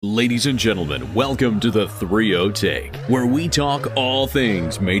Ladies and gentlemen, welcome to the 3-0 Take, where we talk all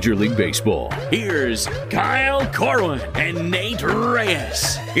things Major League Baseball. Here's Kyle Corwin and Nate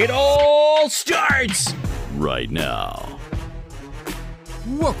Reyes. It all starts right now.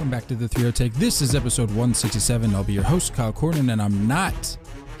 Welcome back to the 3-0 Take. This is episode 167. I'll be your host, Kyle Corwin, and I'm not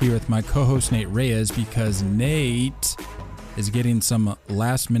here with my co-host, Nate Reyes, because Nate is getting some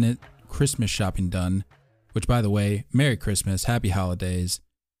last-minute Christmas shopping done, which, by the way, Merry Christmas, Happy Holidays.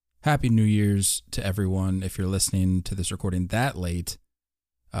 Happy New Year's to everyone if you're listening to this recording that late.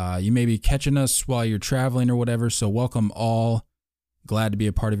 You may be catching us while you're traveling or whatever, so welcome all. Glad to be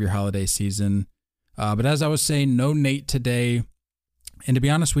a part of your holiday season. But as I was saying, no Nate today. And to be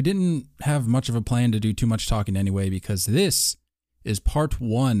honest, we didn't have much of a plan to do too much talking anyway, because this is part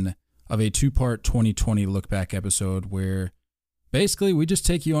one of a two-part 2020 look-back episode where basically we just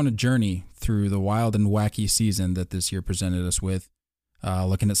take you on a journey through the wild and wacky season that this year presented us with.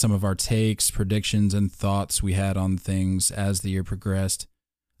 Looking at some of our takes, predictions, and thoughts we had on things as the year progressed.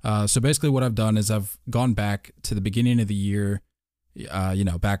 So basically what I've done is I've gone back to the beginning of the year,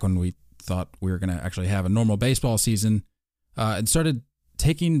 back when we thought we were going to actually have a normal baseball season, and started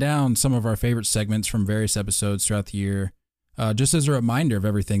taking down some of our favorite segments from various episodes throughout the year, just as a reminder of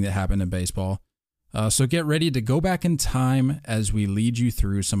everything that happened in baseball. So get ready to go back in time as we lead you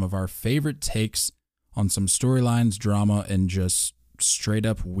through some of our favorite takes on some storylines, drama, and just straight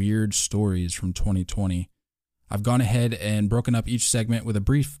up weird stories from 2020. I've gone ahead and broken up each segment with a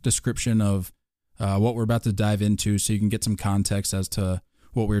brief description of what we're about to dive into so you can get some context as to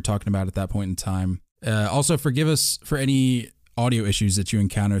what we were talking about at that point in time. Also, forgive us for any audio issues that you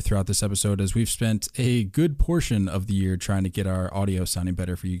encounter throughout this episode, as we've spent a good portion of the year trying to get our audio sounding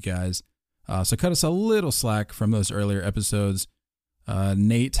better for you guys. So cut us a little slack from those earlier episodes.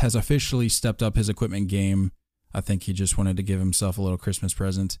 Nate has officially stepped up his equipment game. I think he just wanted to give himself a little Christmas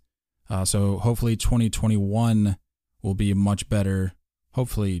present. So hopefully 2021 will be much better,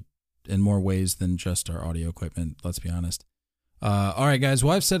 hopefully in more ways than just our audio equipment, let's be honest. All right, guys.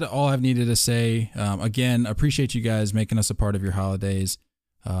 Well, I've said all I've needed to say. Again, appreciate you guys making us a part of your holidays,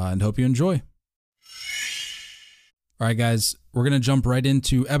 and hope you enjoy. All right, guys, we're going to jump right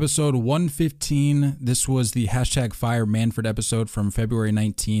into episode 115. This was the hashtag Fire Manfred episode from February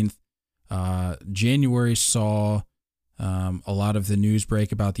 19th. January saw a lot of the news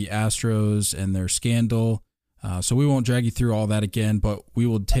break about the Astros and their scandal, so we won't drag you through all that again, but we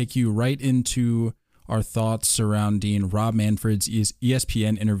will take you right into our thoughts surrounding Rob Manfred's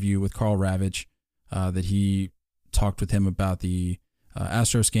ESPN interview with Karl Ravech, that he talked with him about the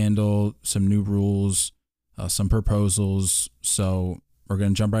Astro scandal, some new rules, some proposals, so we're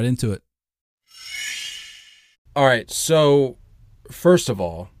going to jump right into it. All right, so first of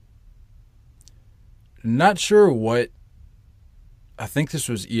all, not sure what, I think this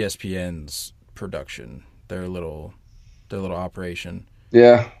was ESPN's production, their little operation.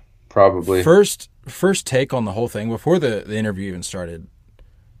 Yeah, probably. First take on the whole thing, before the interview even started,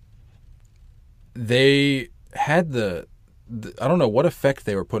 they had the I don't know what effect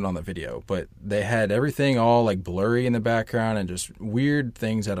they were putting on the video, but they had everything all like blurry in the background and just weird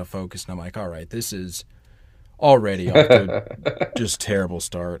things out of focus. And I'm like, all right, this is already off to just terrible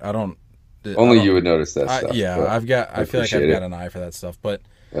start. Only you would notice that stuff. Yeah, I feel like I've got an eye for that stuff. But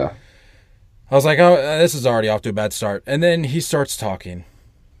yeah, I was like, oh, this is already off to a bad start. And then he starts talking.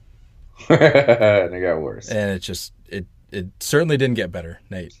 And it got worse. And it certainly didn't get better,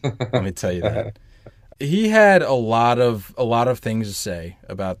 Nate. Let me tell you that. He had a lot of things to say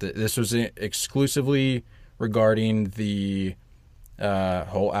about this. Was exclusively regarding the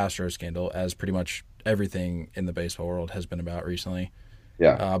whole Astro scandal, as pretty much everything in the baseball world has been about recently.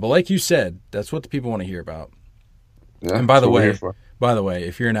 Yeah. But like you said, that's what the people want to hear about. Yeah, and by the way,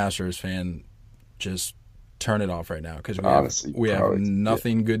 if you're an Astros fan, just turn it off right now, because we have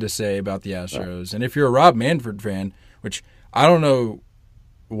nothing good to say about the Astros. Yeah. And if you're a Rob Manfred fan, which I don't know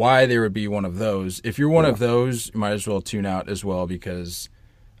why there would be one of those. If you're one of those, you might as well tune out as well, because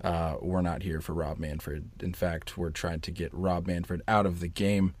we're not here for Rob Manfred. In fact, we're trying to get Rob Manfred out of the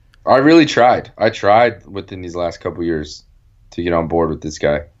game. I really tried. I tried within these last couple years to get on board with this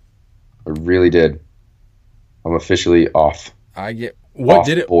guy. I really did. I'm officially off. What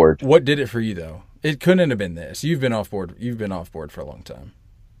did it for you though? It couldn't have been this. You've been off board for a long time.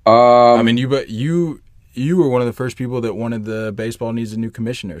 I mean, you were one of the first people that wanted the baseball needs a new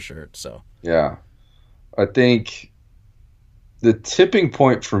commissioner shirt. So yeah, I think the tipping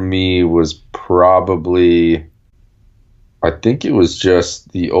point for me was probably, I think it was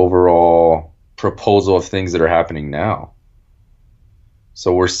just the overall proposal of things that are happening now.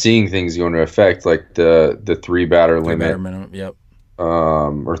 So we're seeing things go into effect, like the three batter limit. Minimum, yep.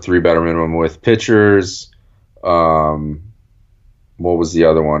 or 3 batter minimum with pitchers. What was the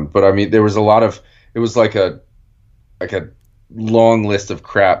other one? But I mean, there was a lot of. It was like a long list of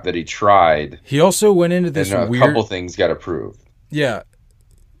crap that he tried. He also went into this and a couple things got approved. Yeah.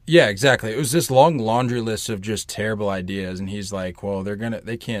 Yeah, exactly. It was this long laundry list of just terrible ideas, and he's like, well,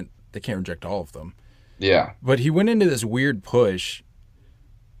 they can't reject all of them. Yeah. But he went into this weird push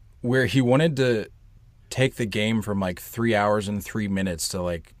where he wanted to take the game from like 3 hours and 3 minutes to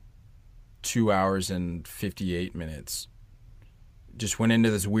like 2 hours and 58 minutes. Just went into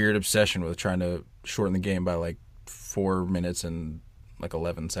this weird obsession with trying to shorten the game by like 4 minutes and like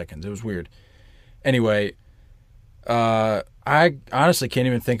 11 seconds. It was weird. Anyway, I honestly can't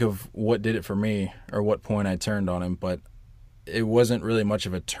even think of what did it for me or what point I turned on him, but it wasn't really much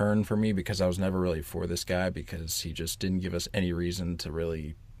of a turn for me because I was never really for this guy because he just didn't give us any reason to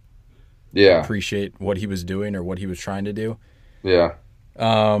really appreciate what he was doing or what he was trying to do. Yeah.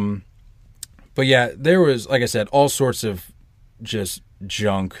 But yeah, there was, like I said, all sorts of just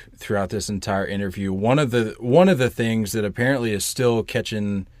junk throughout this entire interview. One of the things that apparently is still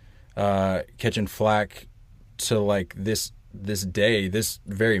catching flack to like this day, this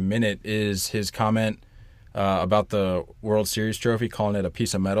very minute, is his comment about the World Series trophy, calling it a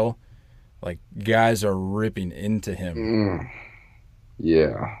piece of metal. Like, guys are ripping into him.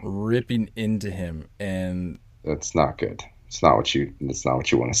 Yeah. Ripping into him, and that's not good. It's not what you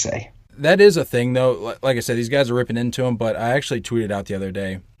want to say. That is a thing, though. Like I said, these guys are ripping into him, but I actually tweeted out the other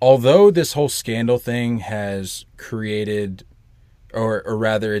day, although this whole scandal thing has created, or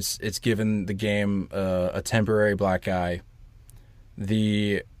rather it's given the game a temporary black eye,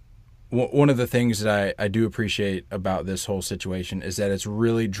 one of the things that I do appreciate about this whole situation is that it's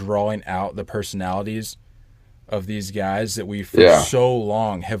really drawing out the personalities of these guys that we for so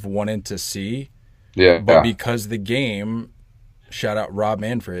long have wanted to see. Yeah. But because the game, shout out Rob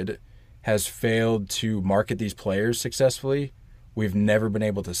Manfred, has failed to market these players successfully, we've never been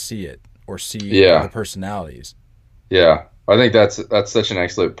able to see it or see the personalities. Yeah. I think that's such an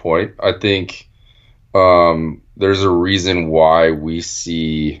excellent point. I think there's a reason why we're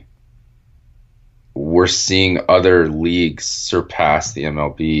seeing other leagues surpass the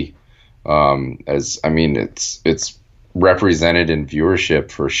MLB. It's represented in viewership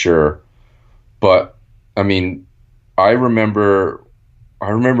for sure. But I mean, I remember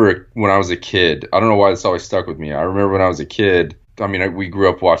when I was a kid. I don't know why this always stuck with me. I remember when I was a kid. I mean, we grew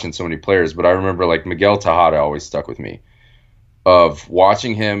up watching so many players, but I remember like Miguel Tejada always stuck with me. Of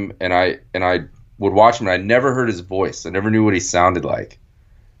watching him, and I would watch him, and I never heard his voice. I never knew what he sounded like.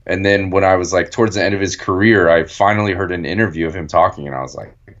 And then when I was like towards the end of his career, I finally heard an interview of him talking, and I was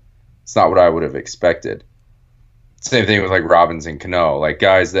like, it's not what I would have expected. Same thing with like Robbins and Cano, like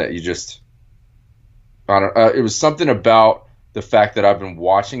guys that you just, it was something about the fact that I've been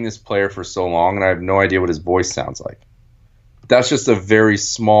watching this player for so long, and I have no idea what his voice sounds like. That's just a very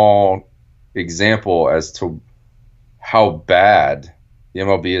small example as to how bad the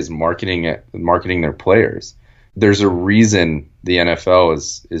MLB is marketing their players. There's a reason the NFL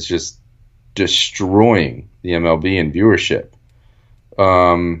is just destroying the MLB in viewership.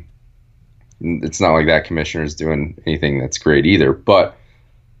 It's not like that commissioner is doing anything that's great either, but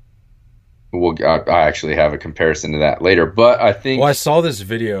I actually have a comparison to that later. But I think... Well, I saw this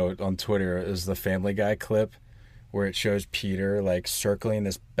video on Twitter. It was the Family Guy clip where it shows Peter like circling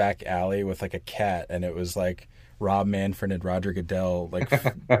this back alley with like a cat, and it was like Rob Manfred and Roger Goodell like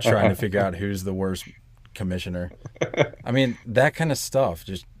trying to figure out who's the worst commissioner. I mean, that kind of stuff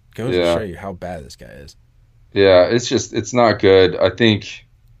just goes to show you how bad this guy is. Yeah, it's not good. I think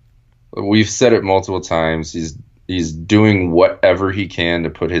we've said it multiple times. He's doing whatever he can to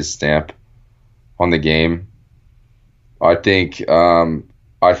put his stamp on the game. I think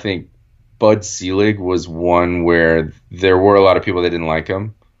Bud Selig was one where there were a lot of people that didn't like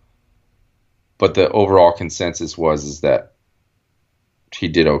him. But the overall consensus is that he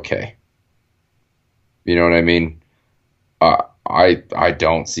did okay. You know what I mean? I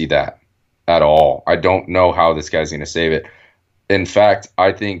don't see that at all. I don't know how this guy's going to save it. In fact,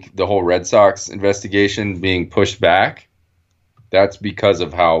 I think the whole Red Sox investigation being pushed back, that's because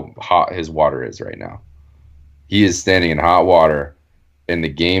of how hot his water is right now. He is standing in hot water, and the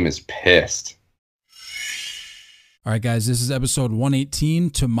game is pissed. All right, guys, this is episode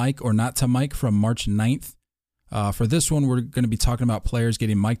 118, To Mike or Not to Mike, from March 9th. For this one, we're going to be talking about players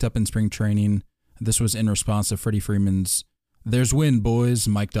getting mic'd up in spring training. This was in response to Freddie Freeman's "There's Wind, Boys"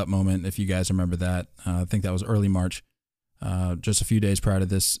 mic'd up moment, if you guys remember that. I think that was early March, just a few days prior to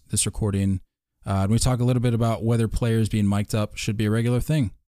this recording. And we talk a little bit about whether players being mic'd up should be a regular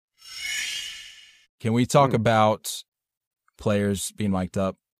thing. Can we talk about players being mic'd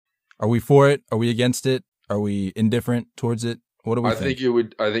up. Are we for it? Are we against it? Are we indifferent towards it? What do we think?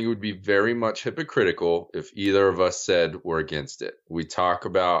 I think it would be very much hypocritical if either of us said we're against it. We talk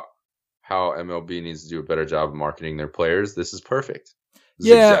about how MLB needs to do a better job of marketing their players. This is perfect.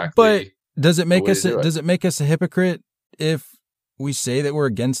 But does it make us a hypocrite if we say that we're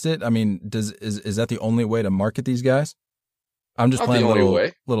against it? I mean, is that the only way to market these guys? I'm just playing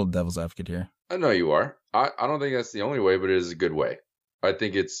little devil's advocate here. I know you are. I don't think that's the only way, but it is a good way. I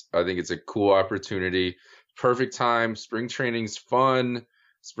think it's a cool opportunity. Perfect time. Spring training's fun.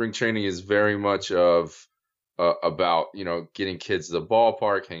 Spring training is very much about, getting kids to the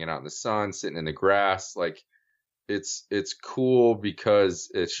ballpark, hanging out in the sun, sitting in the grass. Like it's cool because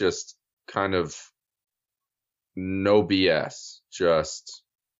it's just kind of no BS, just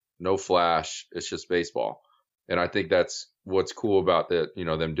no flash. It's just baseball. And I think that's what's cool about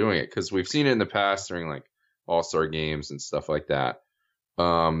them doing it, because we've seen it in the past during like all-star games and stuff like that,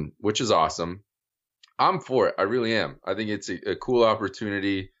 which is awesome. I'm for it. I really am. I think it's a cool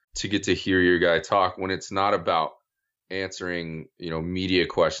opportunity to get to hear your guy talk when it's not about answering, media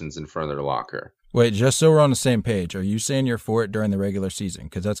questions in front of their locker. Wait, just so we're on the same page, are you saying you're for it during the regular season?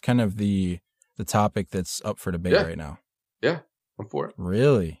 Because that's kind of the topic that's up for debate right now. Yeah, I'm for it.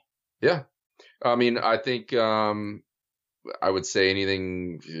 Really? Yeah. I mean, I think I would say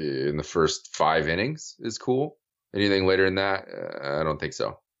anything in the first 5 innings is cool. Anything later than that, I don't think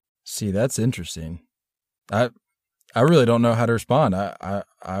so. See, that's interesting. I really don't know how to respond. I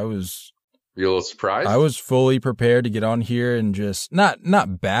was... You a little surprised? I was fully prepared to get on here and just not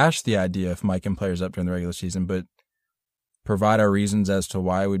bash the idea of miking players up during the regular season, but provide our reasons as to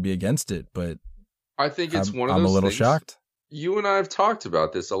why we'd be against it. But I think it's one of those I'm a little things. Shocked. You and I have talked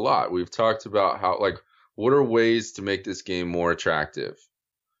about this a lot. We've talked about how, what are ways to make this game more attractive?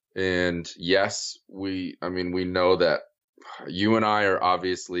 And yes, we know that you and I are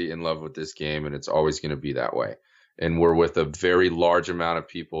obviously in love with this game, and it's always going to be that way. And we're with a very large amount of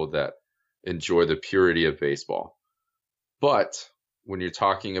people that enjoy the purity of baseball. But when you're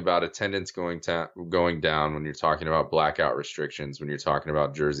talking about attendance going down, when you're talking about blackout restrictions, when you're talking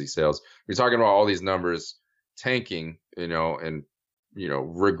about jersey sales, you're talking about all these numbers tanking, and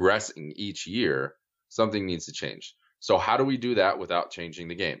regressing each year, something needs to change. So how do we do that without changing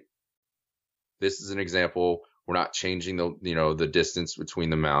the game? This is an example. We're not changing the distance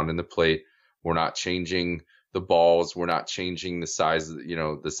between the mound and the plate. We're not changing the balls. We're not changing the size of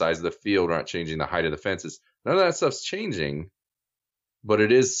the field. We're not changing the height of the fences. None of that stuff's changing, but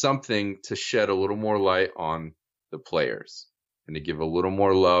it is something to shed a little more light on the players and to give a little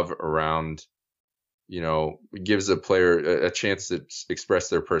more love around, it gives a player a chance to express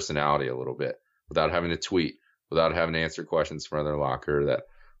their personality a little bit without having to tweet, without having to answer questions from their locker that,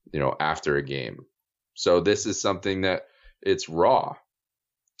 after a game. So this is something that it's raw,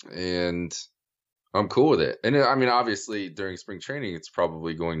 and I'm cool with it. And obviously during spring training, it's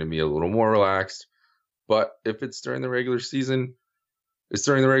probably going to be a little more relaxed, but if it's during the regular season, it's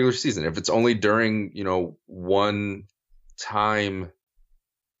during the regular season. If it's only during, one time,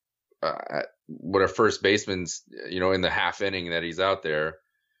 when a first baseman's, in the half inning that he's out there,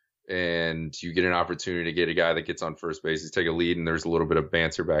 and you get an opportunity to get a guy that gets on first base, he's take a lead and there's a little bit of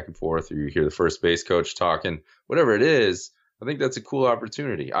banter back and forth, or you hear the first base coach talking, whatever it is, I think that's a cool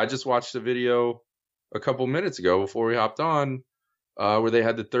opportunity. I just watched a video a couple minutes ago before we hopped on, where they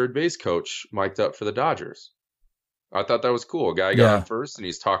had the third base coach mic'd up for the Dodgers. I thought that was cool. A guy got on first and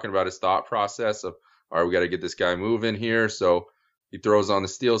he's talking about his thought process of, all right, we got to get this guy moving here. So he throws on the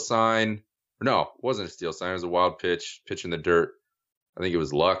steal sign. No, it wasn't a steal sign. It was a wild pitch in the dirt. I think it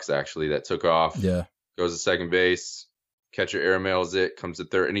was Lux, actually, that took off. Yeah. Goes to second base. Catcher airmails it, comes to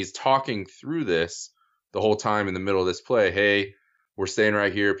third. And he's talking through this the whole time in the middle of this play. Hey, we're staying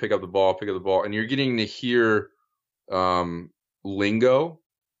right here. Pick up the ball. And you're getting to hear lingo,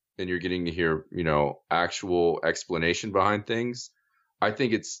 and you're getting to hear, actual explanation behind things. I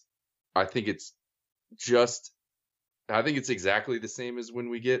think it's exactly the same as when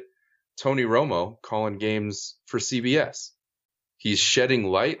we get Tony Romo calling games for CBS. He's shedding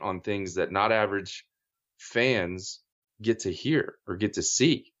light on things that not average fans get to hear or get to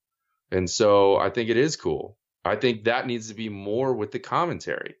see. And so I think it is cool. I think that needs to be more with the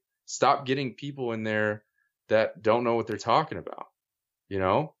commentary. Stop getting people in there that don't know what they're talking about.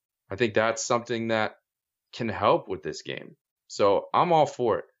 I think that's something that can help with this game. So I'm all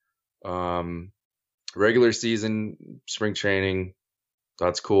for it. Regular season, spring training,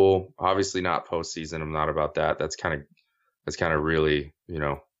 that's cool. Obviously not postseason. I'm not about that. That's kind of really,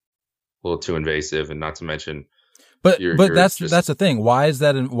 a little too invasive, and not to mention. But that's the thing. Why is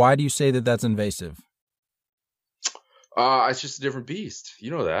that? Why do you say that that's invasive? It's just a different beast.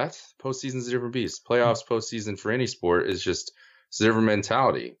 You know that. Postseason's a different beast. Playoffs, postseason for any sport is just it's a different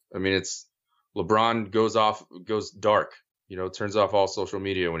mentality. I mean, it's LeBron goes dark. Turns off all social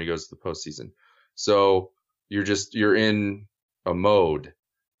media when he goes to the postseason. So you're in a mode.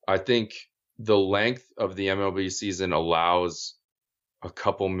 I think the length of the MLB season allows a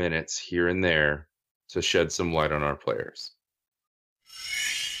couple minutes here and there to shed some light on our players.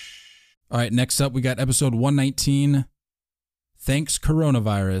 All right, next up, we got episode 119, Thanks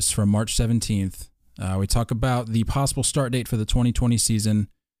Coronavirus, from March 17th. We talk about the possible start date for the 2020 season,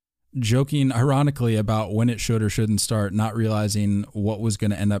 joking ironically about when it should or shouldn't start, not realizing what was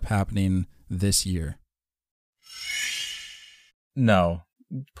going to end up happening this year. No,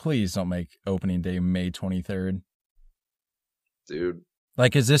 please don't make opening day May 23rd. Dude.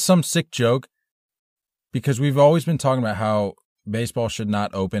 Like, is this some sick joke? Because we've always been talking about how baseball should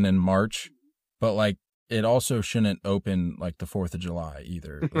not open in March, but like it also shouldn't open like the 4th of July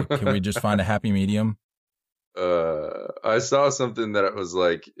either. Like, can we just find a happy medium? I saw something that it was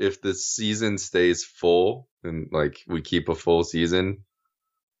like, if the season stays full and like we keep a full season,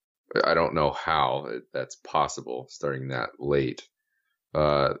 I don't know how that's possible starting that late.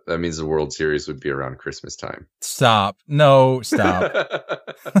 That means the World Series would be around Christmas time. Stop. No, stop.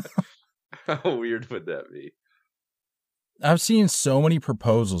 How weird would that be? I've seen so many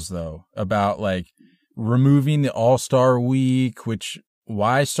proposals though about like removing the All-Star week, which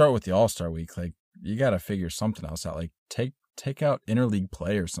why start with the All-Star week? Like you got to figure something else out. Like take out interleague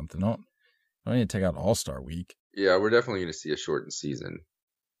play or something. Don't need to take out All-Star week. Yeah, we're definitely going to see a shortened season.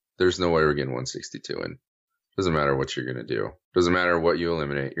 There's no way we're getting 162 in. Doesn't matter what you're going to do. Doesn't matter what you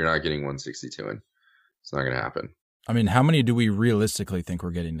eliminate. You're not getting 162 in. It's not going to happen. I mean, how many do we realistically think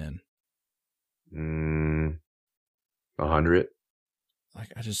we're getting in? 100.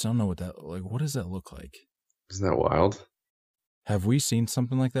 Like, I just don't know what does that look like? Isn't that wild? Have we seen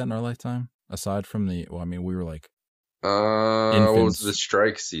something like that in our lifetime? Aside from we were like what was the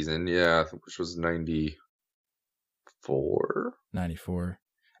strike season? Yeah, which was 94. 94.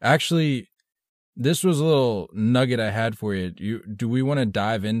 Actually, this was a little nugget I had for you. Do we want to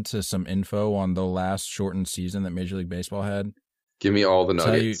dive into some info on the last shortened season that Major League Baseball had? Give me all the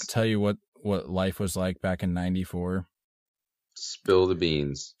nuggets. Tell you what life was like back in 94. Spill the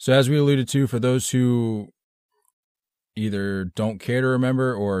beans. So as we alluded to, for those who either don't care to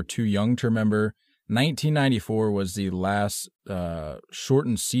remember or are too young to remember, 1994 was the last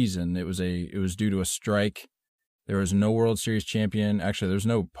shortened season. It was due to a strike. There was no World Series champion. Actually, there was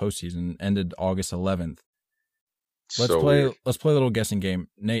no postseason. Ended August 11th. Let's play a little guessing game.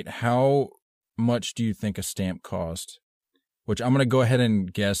 Nate, how much do you think a stamp cost? Which I'm going to go ahead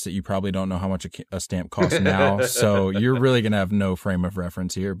and guess that you probably don't know how much a stamp costs now. So you're really going to have no frame of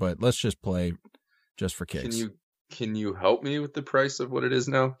reference here. But let's just play just for kicks. Can you help me with the price of what it is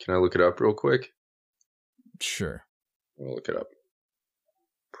now? Can I look it up real quick? Sure. I'll look it up.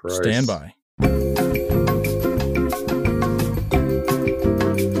 Price. Stand by.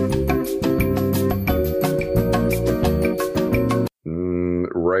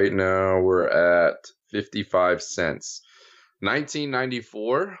 Right now we're at 55 cents.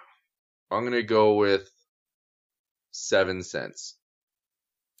 1994, I'm going to go with 7 cents.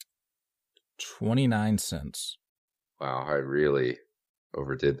 29 cents. Wow, I really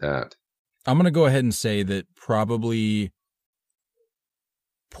overdid that. I'm going to go ahead and say that probably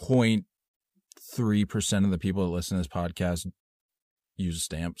 0.3% of the people that listen to this podcast use a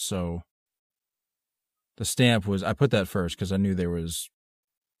stamp. So the stamp was, I put that first because I knew there was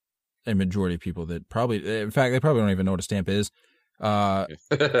a majority of people that probably, in fact, they probably don't even know what a stamp is.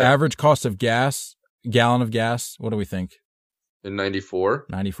 Average cost of gas, gallon of gas, what do we think? In 94?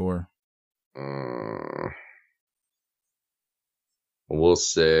 94. We'll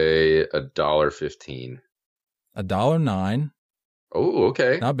say $1.15. $1.09. Oh,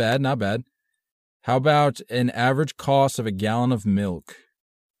 okay. Not bad, not bad. How about an average cost of a gallon of milk?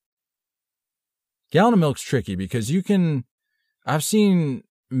 Gallon of milk's tricky because I've seen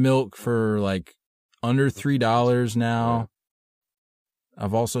milk for like under $3 now. Yeah.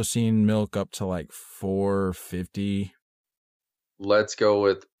 I've also seen milk up to like $4.50. Let's go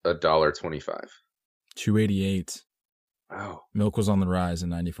with $1.25. $2.88. Wow. Milk was on the rise in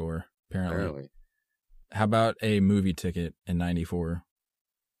 94, apparently. How about a movie ticket in 94?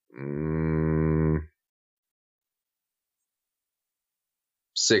 $6.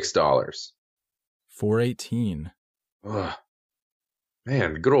 $4.18. Ugh.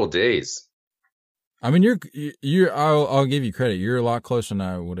 Man, good old days. I mean, I'll give you credit. You're a lot closer than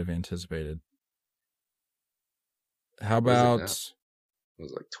I would have anticipated. How about? It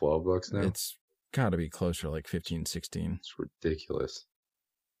was like $12 now. got to be closer to like 15, 16. It's ridiculous.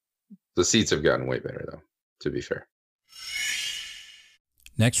 The seats have gotten way better, though, to be fair.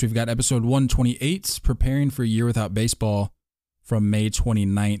 Next, we've got episode 128, Preparing for a Year Without Baseball, from May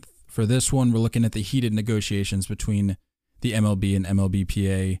 29th. For this one, we're looking at the heated negotiations between the MLB and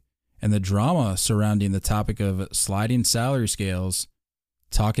MLBPA and the drama surrounding the topic of sliding salary scales,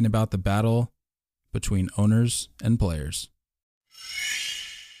 talking about the battle between owners and players.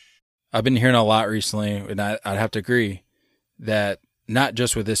 I've been hearing a lot recently, and I'd have to agree that not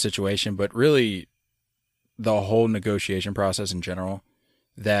just with this situation, but really the whole negotiation process in general,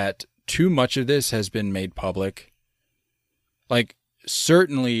 that too much of this has been made public. Like,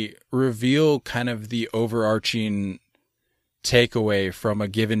 certainly reveal kind of the overarching takeaway from a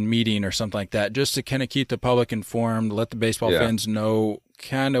given meeting or something like that, just to kind of keep the public informed, let the baseball fans know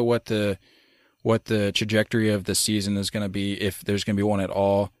kind of what the trajectory of the season is going to be, if there's going to be one at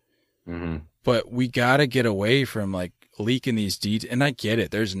all. Mm-hmm. But we got to get away from like leaking these details. And I get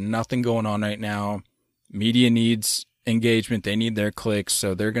it. There's nothing going on right now. Media needs engagement. They need their clicks.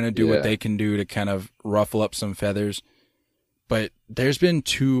 So they're going to do what they can do to kind of ruffle up some feathers. But there's been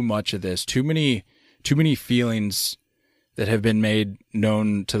too much of this, too many feelings that have been made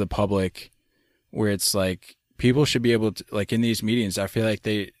known to the public, where it's like people should be able to, like in these meetings, I feel like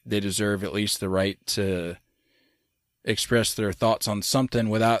they deserve at least the right to express their thoughts on something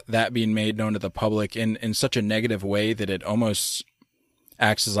without that being made known to the public in such a negative way that it almost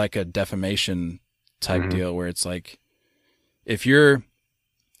acts as like a defamation type deal, where it's like, if you're,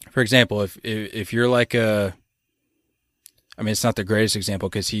 for example, if you're like I mean, it's not the greatest example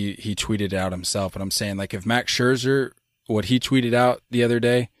because he tweeted it out himself, but I'm saying, like, if Max Scherzer, what he tweeted out the other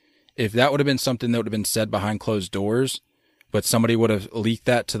day, if that would have been something that would have been said behind closed doors, but somebody would have leaked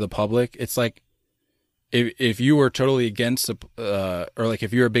that to the public, it's like, if you were totally against, or like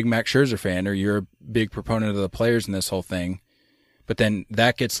if you're a big Max Scherzer fan, or you're a big proponent of the players in this whole thing, but then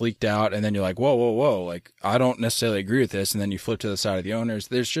that gets leaked out, and then you're like, whoa, like, I don't necessarily agree with this, and then you flip to the side of the owners.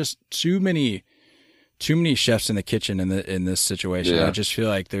 There's just too many chefs in the kitchen in this situation. I just feel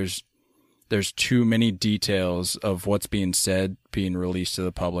like there's too many details of what's being said being released to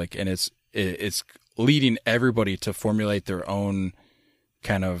the public, and it's leading everybody to formulate their own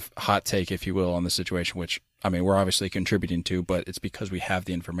kind of hot take, if you will, on the situation, which, I mean, we're obviously contributing to, but it's because we have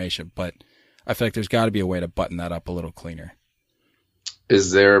the information. But I feel like there's got to be a way to button that up a little cleaner.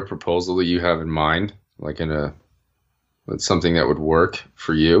 Is there a proposal that you have in mind, like that's something that would work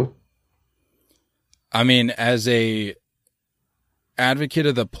for you? I mean, as a advocate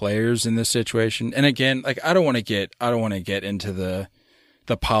of the players in this situation, and again, like, I don't want to get into the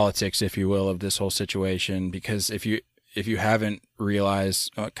politics, if you will, of this whole situation, because if you haven't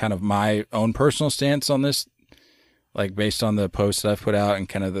realized kind of my own personal stance on this, like based on the posts that I've put out and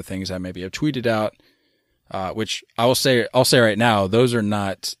kind of the things I maybe have tweeted out, which I'll say right now, those are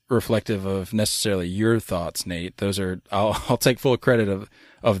not reflective of necessarily your thoughts, Nate. Those are, I'll take full credit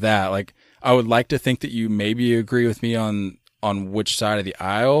of that. Like, I would like to think that you maybe agree with me on which side of the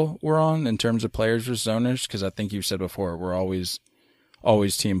aisle we're on in terms of players versus owners, because I think you've said before, we're always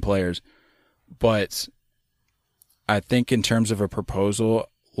team players. But I think in terms of a proposal,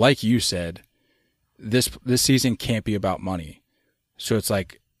 like you said, this season can't be about money. So it's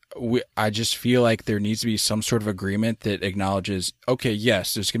like, I just feel like there needs to be some sort of agreement that acknowledges, okay,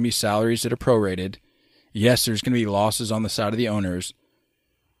 yes, there's going to be salaries that are prorated. Yes, there's going to be losses on the side of the owners.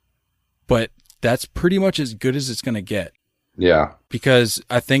 But that's pretty much as good as it's going to get. Yeah. Because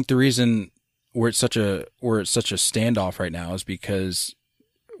I think the reason we're at such a standoff right now is because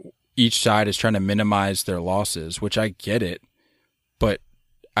each side is trying to minimize their losses, which I get it, but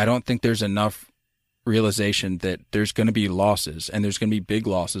I don't think there's enough realization that there's going to be losses, and there's going to be big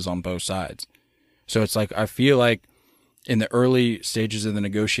losses on both sides. So it's like, I feel like in the early stages of the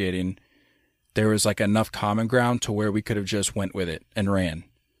negotiating, there was like enough common ground to where we could have just went with it and ran.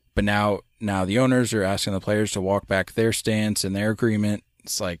 But now the owners are asking the players to walk back their stance and their agreement.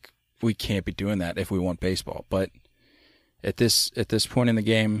 It's like, we can't be doing that if we want baseball. But at this point in the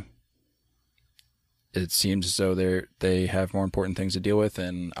game, it seems as though they have more important things to deal with,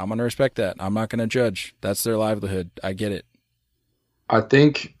 and I'm going to respect that. I'm not going to judge. That's their livelihood. I get it. I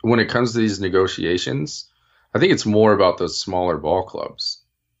think when it comes to these negotiations, I think it's more about those smaller ball clubs.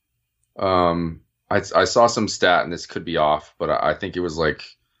 I saw some stat, and this could be off, but I think it was like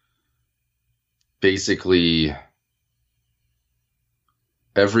basically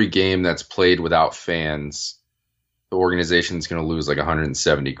every game that's played without fans, the organization's going to lose like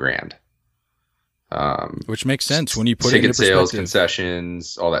 $170,000. Which makes sense when you put ticket it into perspective. Sales,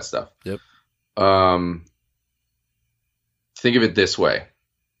 concessions, all that stuff. Yep. Think of it this way.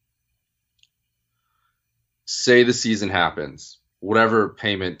 say the season happens, whatever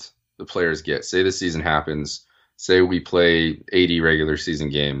payment the players get, say the season happens, say we play 80 regular season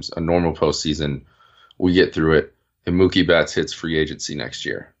games, a normal postseason, we get through it, and Mookie Betts hits free agency next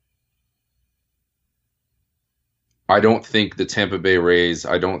year. I don't think the Tampa Bay Rays,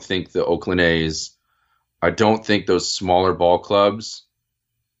 I don't think the Oakland A's, I don't think those smaller ball clubs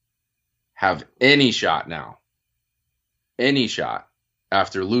have any shot now. Any shot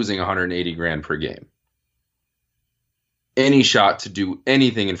after losing 180 grand per game. Any shot to do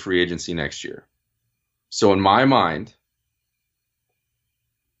anything in free agency next year. So in my mind,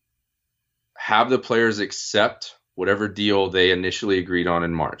 have the players accept whatever deal they initially agreed on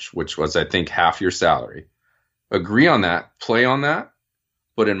in March, which was, I think, half your salary. Agree on that, play on that.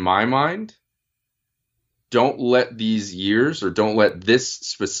 But in my mind, don't let these years, or don't let this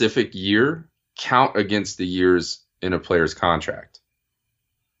specific year count against the years in a player's contract.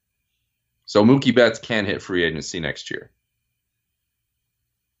 So Mookie Betts can hit free agency next year.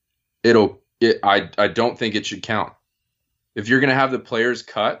 I don't think it should count. If you're going to have the players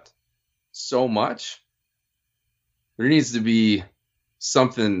cut so much, there needs to be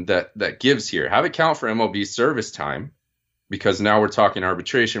something that gives here. Have it count for MLB service time, because now we're talking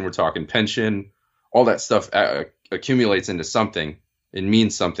arbitration, we're talking pension, all that stuff accumulates into something and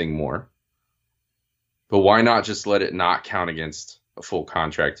means something more. But why not just let it not count against a full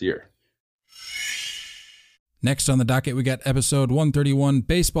contract year? Next on the docket, we got episode 131.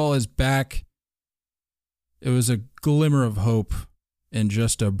 Baseball is back. It was a glimmer of hope in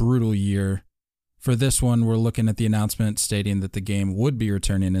just a brutal year. For this one, we're looking at the announcement stating that the game would be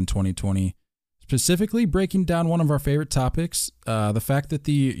returning in 2020. Specifically, breaking down one of our favorite topics, the fact that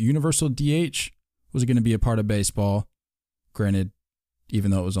the universal DH was going to be a part of baseball. Granted,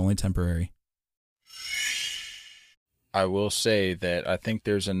 even though it was only temporary. I will say that I think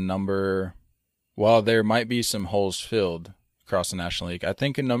there's a number, while there might be some holes filled across the National League, I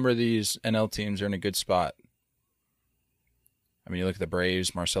think a number of these NL teams are in a good spot. I mean, you look at the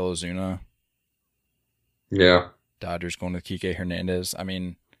Braves, Marcell Ozuna. Yeah. Dodgers going with Kike Hernandez. I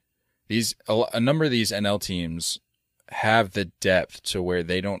mean, a number of these NL teams have the depth to where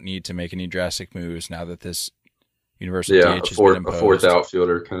they don't need to make any drastic moves now that this universal DH has been imposed. A fourth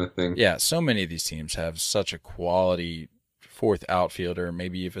outfielder kind of thing. Yeah, so many of these teams have such a quality fourth outfielder,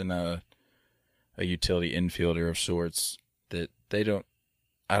 maybe even a utility infielder of sorts, that I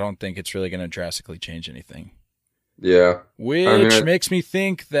don't think it's really going to drastically change anything. Yeah. Which makes me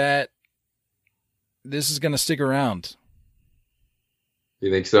think that this is going to stick around.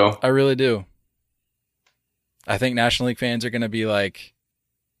 You think so? I really do. I think National League fans are going to be like,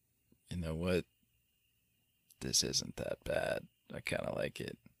 you know what? This isn't that bad. I kind of like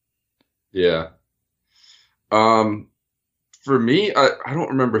it. Yeah. For me, I don't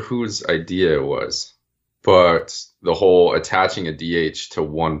remember whose idea it was, but the whole attaching a DH to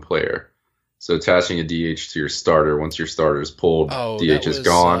one player. So attaching a DH to your starter, once your starter is pulled, DH is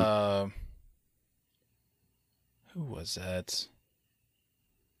gone. Who was that?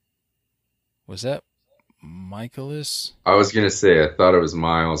 Was that Michaelis? I was going to say, I thought it was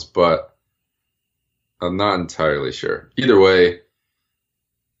Miles, but I'm not entirely sure. Either way,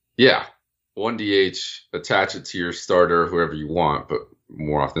 yeah, one DH, attach it to your starter, whoever you want, but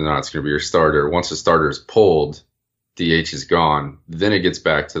more often than not, it's going to be your starter. Once the starter is pulled, DH is gone. Then it gets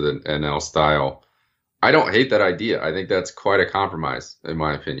back to the NL style. I don't hate that idea. I think that's quite a compromise, in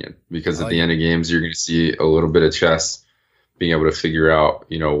my opinion, because at the end of games, you're going to see a little bit of chess, being able to figure out,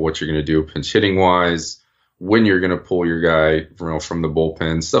 what you're going to do pinch hitting wise, when you're going to pull your guy, from the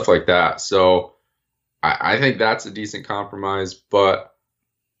bullpen, stuff like that. So I think that's a decent compromise, but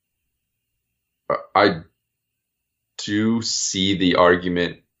I do see the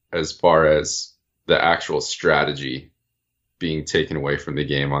argument as far as the actual strategy being taken away from the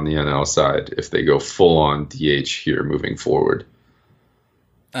game on the NL side if they go full on DH here moving forward.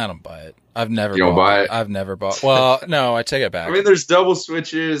 I don't buy it. I've never buy it? I've never bought. Well, no, I take it back. I mean, there's double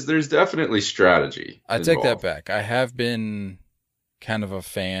switches. There's definitely strategy. I take that back. I have been kind of a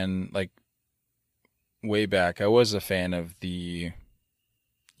fan, like way back. I was a fan of the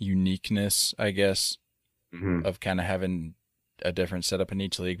uniqueness, I guess, of kind of having a different setup in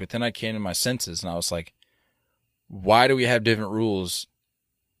each league. But then I came to my senses and I was like, why do we have different rules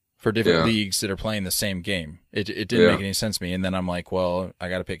for different leagues that are playing the same game? It didn't make any sense to me. And then I'm like, well, I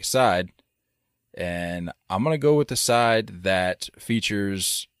got to pick a side. And I'm going to go with the side that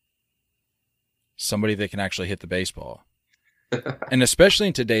features somebody that can actually hit the baseball. And especially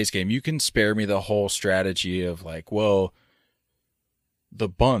in today's game, you can spare me the whole strategy of like, well, the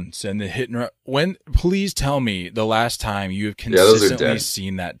bunts and the hit and run. Please tell me the last time you have consistently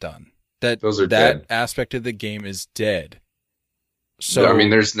seen that done. Those are that dead. aspect of the game is dead. So I mean,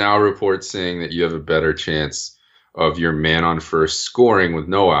 there's now reports saying that you have a better chance of your man on first scoring with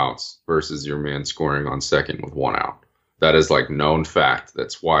no outs versus your man scoring on second with 1 out. That is like known fact.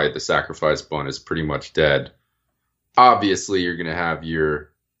 That's why the sacrifice bunt is pretty much dead. Obviously, you're going to have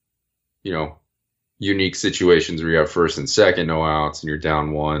your, unique situations where you have first and second, no outs, and you're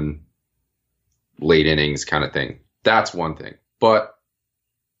down 1, late innings kind of thing. That's one thing. But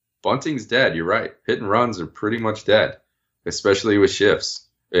bunting's dead. You're right. Hit and runs are pretty much dead, especially with shifts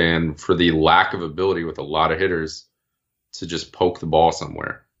and for the lack of ability with a lot of hitters to just poke the ball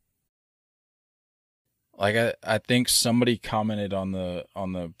somewhere. Like I think somebody commented on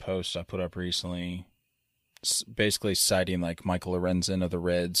the post I put up recently, basically citing like Michael Lorenzen of the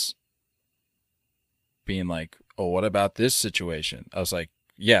Reds, being like, "Oh, what about this situation?" I was like,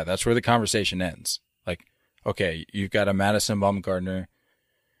 "Yeah, that's where the conversation ends." Like, okay, you've got a Madison Bumgarner,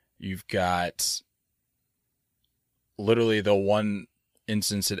 you've got literally the one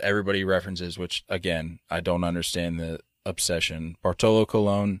instance that everybody references, which again I don't understand the obsession, Bartolo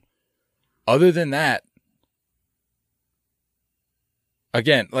Colon. Other than that.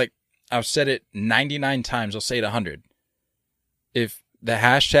 Again, like I've said it 99 times, I'll say it 100. If the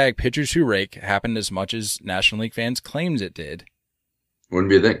hashtag pitchers who rake happened as much as National League fans claims it did, wouldn't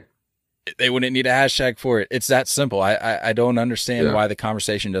be a thing. They wouldn't need a hashtag for it. It's that simple. I don't understand why the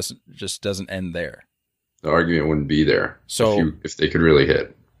conversation doesn't end there. The argument wouldn't be there so if they could really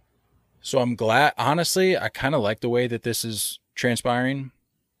hit. So I'm glad. Honestly, I kind of like the way that this is transpiring.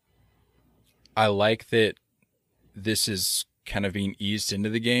 I like that this is kind of being eased into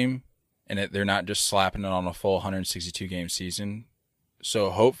the game and they're not just slapping it on a full 162 game season. So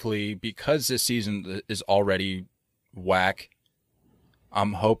hopefully, because this season is already whack,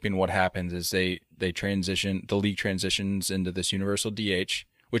 I'm hoping what happens is the league transitions into this universal DH,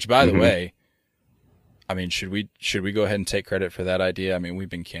 which by the way, I mean, should we go ahead and take credit for that idea? I mean, we've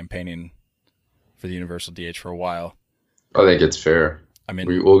been campaigning for the universal DH for a while. I think it's fair. I mean,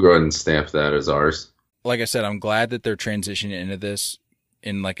 we'll go ahead and stamp that as ours. Like I said, I'm glad that they're transitioning into this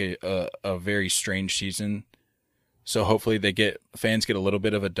in like a very strange season. So hopefully fans get a little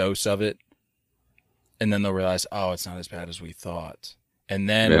bit of a dose of it, and then they'll realize, oh, it's not as bad as we thought. And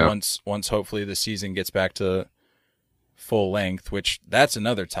then once hopefully the season gets back to full length, which that's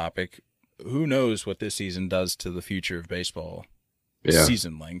another topic. Who knows what this season does to the future of baseball?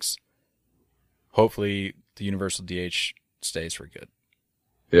 Season lengths. Hopefully the universal DH stays for good.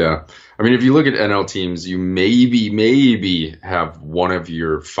 Yeah. I mean, if you look at NL teams, you maybe have one of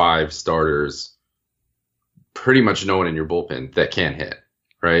your 5 starters pretty much known in your bullpen that can't hit,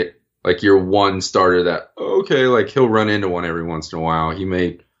 right? Like your one starter that, okay, like he'll run into one every once in a while. He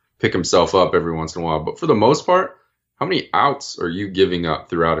may pick himself up every once in a while. But for the most part, how many outs are you giving up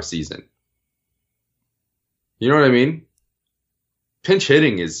throughout a season? You know what I mean? Pinch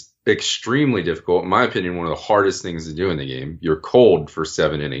hitting is extremely difficult. In my opinion, one of the hardest things to do in the game. You're cold for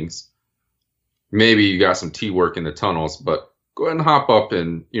 7 innings. Maybe you got some tee work in the tunnels, but go ahead and hop up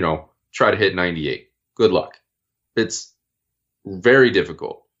and, try to hit 98. Good luck. It's very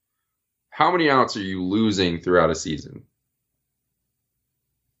difficult. How many outs are you losing throughout a season?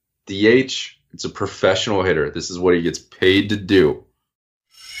 DH, it's a professional hitter. This is what he gets paid to do.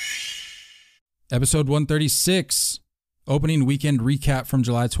 Episode 136. Opening weekend recap from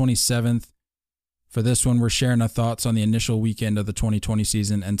July 27th. For this one, we're sharing our thoughts on the initial weekend of the 2020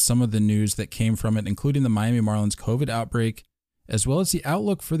 season and some of the news that came from it, including the Miami Marlins COVID outbreak, as well as the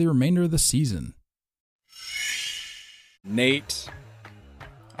outlook for the remainder of the season. Nate,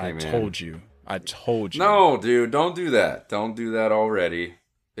 I told you. No, dude, don't do that. Don't do that already.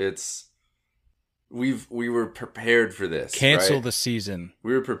 We were prepared for this. Cancel the season.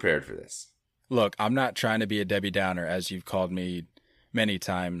 We were prepared for this. Look, I'm not trying to be a Debbie Downer, as you've called me many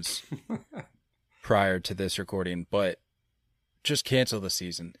times prior to this recording, but just cancel the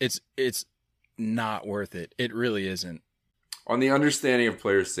season. It's not worth it. It really isn't. On the understanding of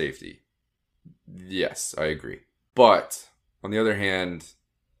player safety, yes, I agree. But on the other hand,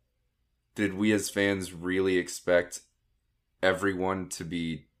 did we as fans really expect everyone to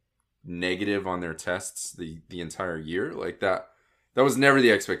be negative on their tests the entire year? Like that was never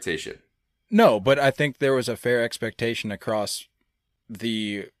the expectation. No, but I think there was a fair expectation across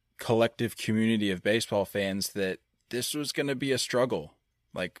the collective community of baseball fans that this was going to be a struggle.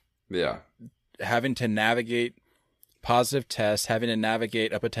 Like, having to navigate positive tests, having to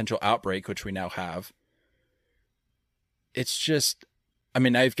navigate a potential outbreak, which we now have. It's just, I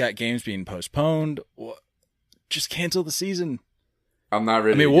mean, now you've got games being postponed. Just cancel the season. I'm not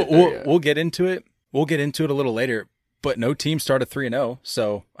really. I mean, we'll get into it. We'll get into it a little later, but no team started 3-0.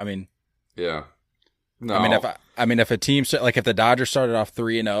 So, I mean, Yeah. No. I mean, if a team like if the Dodgers started off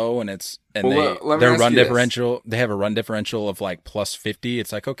 3-0 and their run differential, they have a run differential of like plus 50.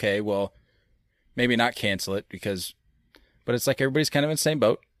 It's like, okay, well, maybe not cancel it but it's like everybody's kind of in the same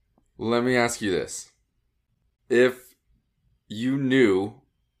boat. Let me ask you this: if you knew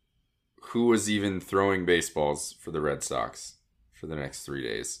who was even throwing baseballs for the Red Sox for the next 3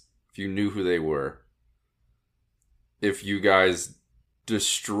 days, if you knew who they were, if you guys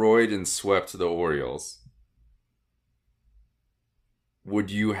destroyed and swept the Orioles, would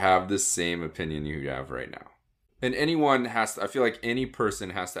you have the same opinion you have right now? And I feel like any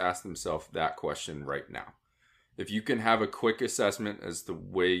person has to ask themselves that question right now. If you can have a quick assessment as the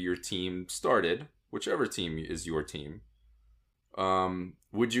way your team started, whichever team is your team,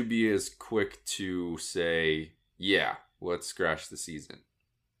 would you be as quick to say, yeah, let's scratch the season?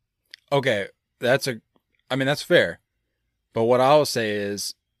 Okay, that's fair. But what I'll say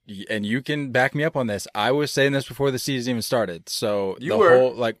is, and you can back me up on this, I was saying this before the season even started. So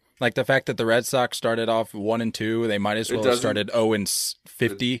whole like the fact that the Red Sox started off 1-2, they might as well have started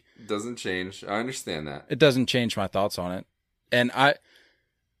 0-50. It doesn't change. I understand that. It doesn't change my thoughts on it. And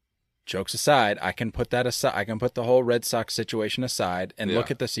jokes aside, I can put that aside. I can put the whole Red Sox situation aside and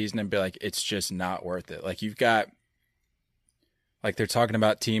look at the season and be like, it's just not worth it. Like you've got, like they're talking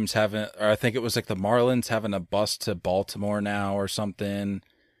about teams having, or I think it was like the Marlins having a bus to Baltimore now or something.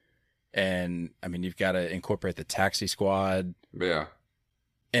 And I mean, you've got to incorporate the taxi squad. Yeah.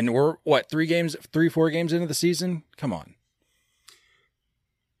 And we're 4 games into the season? Come on.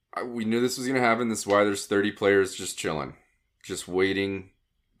 We knew this was going to happen. This is why there's 30 players just chilling, just waiting,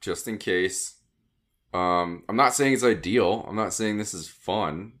 just in case. I'm not saying it's ideal. I'm not saying this is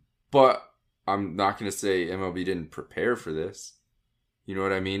fun, but I'm not going to say MLB didn't prepare for this. You know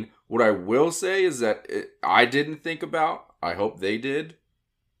what I mean? What I will say is that I didn't think about, I hope they did,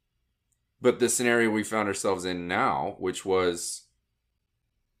 but the scenario we found ourselves in now, which was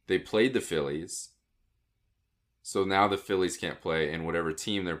they played the Phillies. So now the Phillies can't play, and whatever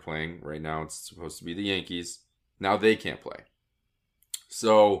team they're playing, right now it's supposed to be the Yankees, now they can't play.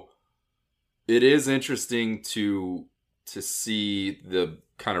 So it is interesting to see the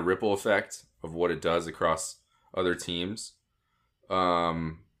kind of ripple effect of what it does across other teams.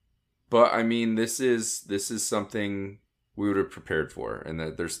 But I mean, this is something we would have prepared for, and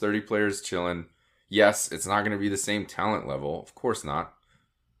that there's 30 players chilling. Yes, it's not going to be the same talent level, of course not.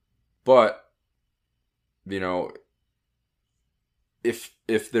 But you know, if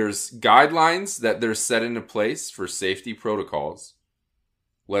there's guidelines that they're set into place for safety protocols,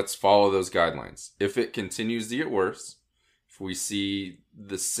 let's follow those guidelines. If it continues to get worse, if we see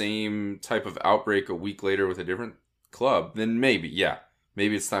the same type of outbreak a week later with a different club, then maybe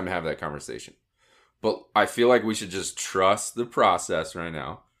it's time to have that conversation. But I feel like we should just trust the process right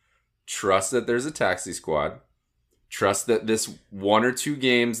now. Trust that there's a taxi squad. Trust that this 1 or 2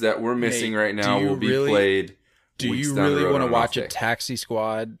 games that we're missing right now will be played. Do you really want to watch a taxi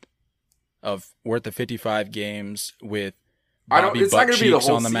squad worth of 55 games with Bobby Butt Cheeks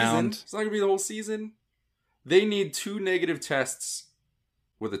on the mound? It's not going to be the whole season. They need 2 negative tests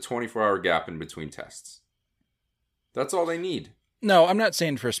with a 24-hour gap in between tests. That's all they need. No, I'm not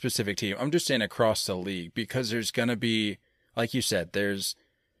saying for a specific team. I'm just saying across the league, because there's going to be, like you said, there's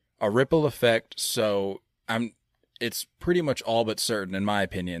a ripple effect. So it's pretty much all but certain, in my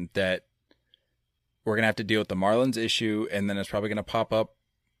opinion, that we're going to have to deal with the Marlins issue, and then it's probably going to pop up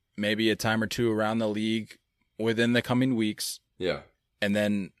maybe a time or two around the league within the coming weeks. Yeah. And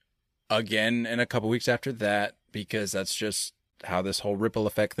then again in a couple weeks after that, because that's just how this whole ripple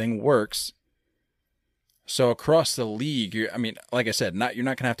effect thing works. So across the league, like I said, you're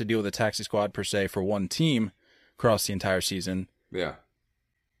not going to have to deal with a taxi squad per se for one team across the entire season. Yeah.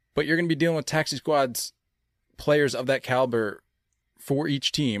 But you're going to be dealing with taxi squads, players of that caliber for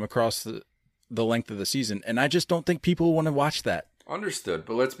each team across the length of the season. And I just don't think people want to watch that. Understood.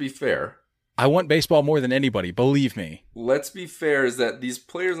 But let's be fair. I want baseball more than anybody. Believe me. Let's be fair is that these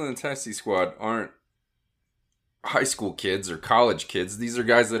players on the taxi squad aren't high school kids or college kids. These are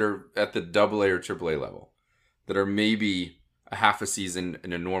guys that are at the AA or AAA level, that are maybe a half a season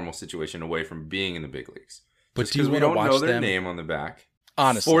in a normal situation away from being in the big leagues. But just because we don't know their name on the back.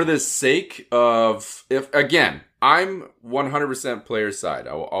 Honestly. For the sake of, I'm 100% player side.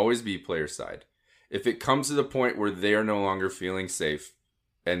 I will always be player side. If it comes to the point where they are no longer feeling safe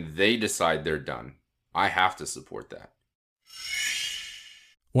and they decide they're done, I have to support that.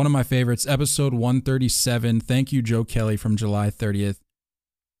 One of my favorites, episode 137. Thank you, Joe Kelly, from July 30th.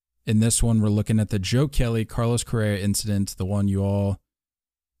 In this one, we're looking at the Joe Kelly, Carlos Correa incident, the one you all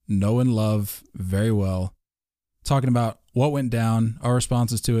know and love very well. Talking about what went down, our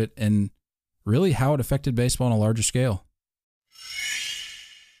responses to it, and really how it affected baseball on a larger scale.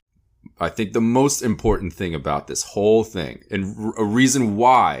 I think the most important thing about this whole thing, and a reason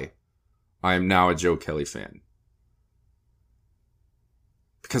why I am now a Joe Kelly fan,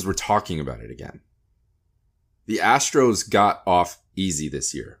 because we're talking about it again. The Astros got off easy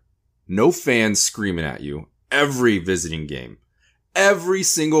this year. No fans screaming at you every visiting game. Every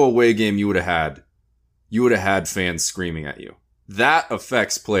single away game you would have had fans screaming at you. That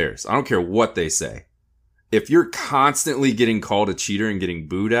affects players. I don't care what they say. If you're constantly getting called a cheater and getting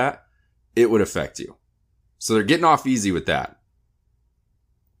booed at, it would affect you. So they're getting off easy with that.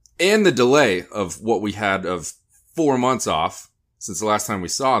 And the delay of what we had of 4 months off since the last time we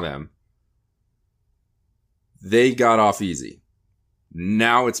saw them, they got off easy.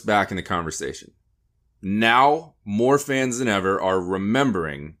 Now it's back in the conversation. Now more fans than ever are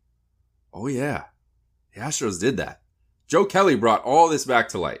remembering, oh yeah, the Astros did that. Joe Kelly brought all this back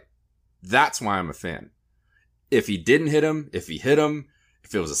to light. That's why I'm a fan. If he didn't hit him, if he hit him,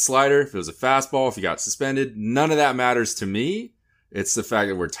 if it was a slider, if it was a fastball, if he got suspended, none of that matters to me. It's the fact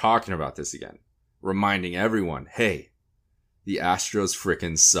that we're talking about this again. Reminding everyone, hey, the Astros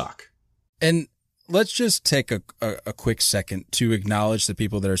frickin' suck. And let's just take a quick second to acknowledge the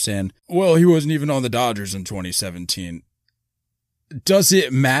people that are saying, well, he wasn't even on the Dodgers in 2017. Does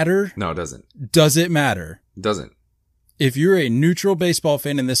it matter? No, it doesn't. Does it matter? It doesn't. If you're a neutral baseball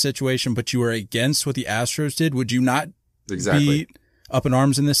fan in this situation, but you are against what the Astros did, would you not be up in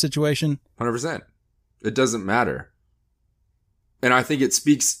arms in this situation? 100%. It doesn't matter. And I think it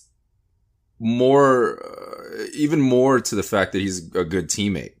speaks more, even more to the fact that he's a good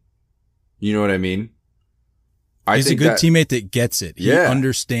teammate. You know what I mean? He's a good teammate that gets it. He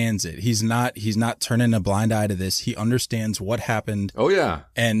understands it. He's not turning a blind eye to this. He understands what happened. Oh, yeah.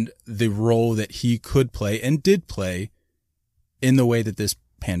 And the role that he could play and did play in the way that this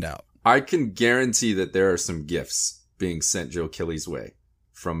panned out. I can guarantee that there are some gifts being sent Joe Kelly's way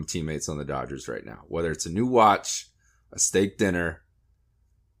from teammates on the Dodgers right now. Whether it's a new watch, a steak dinner,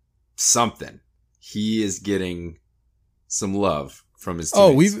 something. He is getting some love from his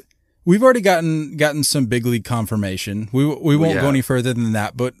teammates. Oh, we've already gotten some big league confirmation. We won't go any further than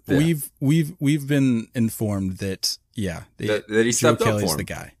that, but we've been informed that that he stepped Joe up Kelly's for him. The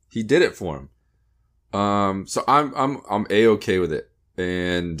guy. He did it for him. So I'm A-okay with it.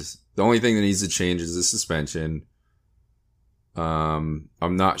 And the only thing that needs to change is the suspension. I'm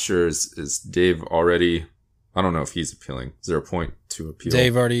not sure is Dave already, I don't know if he's appealing. Is there a point to appeal?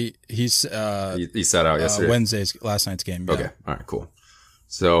 Dave already, he sat out yesterday. Last night's game. Yeah. Okay. All right, cool.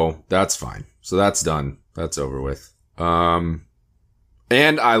 So that's fine. So that's done. That's over with. And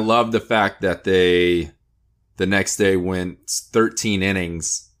I love the fact that the next day went 13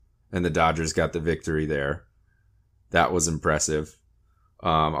 innings and the Dodgers got the victory there. That was impressive.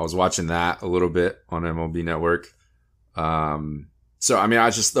 I was watching that a little bit on MLB Network. So, I mean,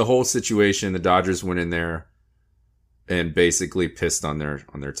 the whole situation, the Dodgers went in there and basically pissed on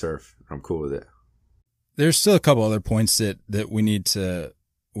their turf. I'm cool with it. There's still a couple other points that we need to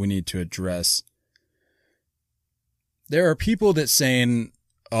address. There are people that saying,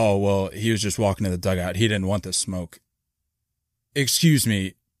 oh, well, he was just walking to the dugout. He didn't want the smoke. Excuse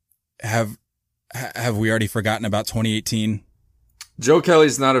me. Have we already forgotten about 2018? Joe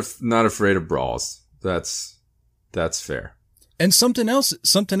Kelly's not afraid of brawls. That's fair. And something else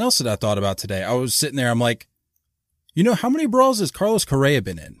that I thought about today. I was sitting there. I'm like, how many brawls has Carlos Correa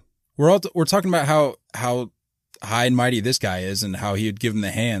been in? We're talking about how high and mighty this guy is and how he would give him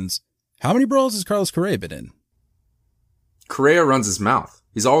the hands. How many brawls has Carlos Correa been in? Correa runs his mouth.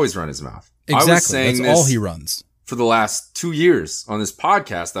 He's always run his mouth. Exactly. I was saying That's all he runs. For the last 2 years on this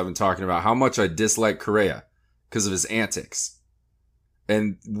podcast, I've been talking about how much I dislike Correa because of his antics.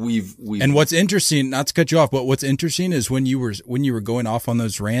 And and what's interesting, not to cut you off, but what's interesting is when you were going off on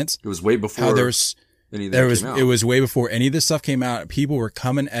those rants. It was way before any of that came out. It was way before any of this stuff came out. People were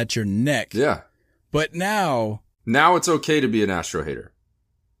coming at your neck. Yeah. But now it's okay to be an Astro hater.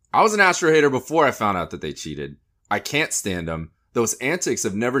 I was an Astro hater before I found out that they cheated. I can't stand them. Those antics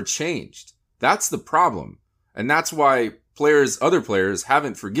have never changed. That's the problem. And that's why other players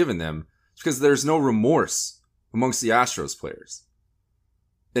haven't forgiven them. It's because there's no remorse amongst the Astros players.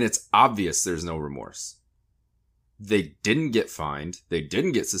 And it's obvious there's no remorse. They didn't get fined. They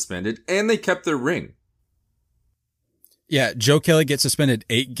didn't get suspended. And they kept their ring. Yeah, Joe Kelly gets suspended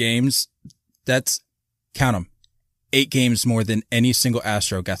 8 games. That's, count them, 8 games more than any single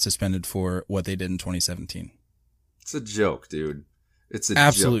Astro got suspended for what they did in 2017. It's a joke, dude. It's an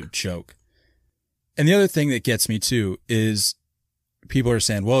absolute joke. And the other thing that gets me too is people are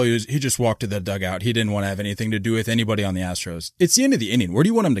saying, well, he just walked to the dugout. He didn't want to have anything to do with anybody on the Astros. It's the end of the inning. Where do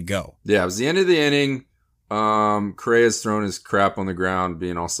you want him to go? Yeah, it was the end of the inning. Correa's throwing his crap on the ground,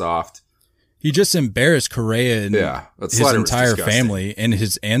 being all soft. He just embarrassed Correa and his entire family and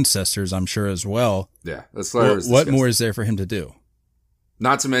his ancestors, I'm sure, as well. Yeah, that slider was what more is there for him to do?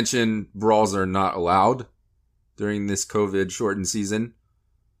 Not to mention, brawls are not allowed during this COVID-shortened season.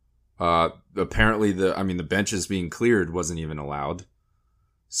 Apparently, the benches being cleared wasn't even allowed.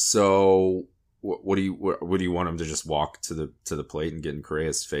 So, what do you want him to just walk to the plate and get in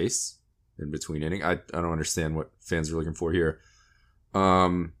Correa's face in between inning? I don't understand what fans are looking for here.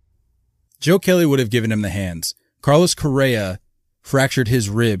 Joe Kelly would have given him the hands. Carlos Correa fractured his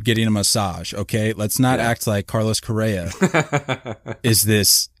rib getting a massage, okay? Let's not act like Carlos Correa is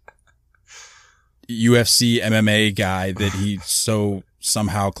this UFC MMA guy that he so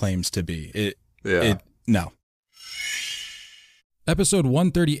somehow claims to be. No. Episode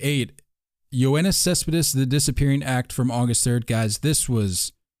 138, Yoenis Cespedes, The Disappearing Act from August 3rd. Guys, this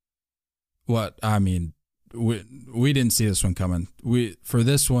was we didn't see this one coming. For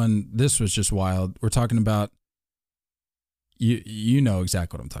this one, this was just wild. We're talking about, you know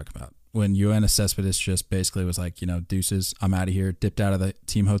exactly what I'm talking about. When Yoenis Cespedes just basically was like, deuces, I'm out of here, dipped out of the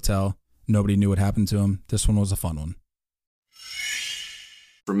team hotel. Nobody knew what happened to him. This one was a fun one.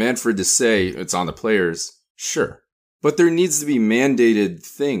 For Manfred to say it's on the players, sure. But there needs to be mandated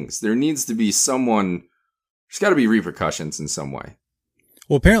things. There needs to be there's got to be repercussions in some way.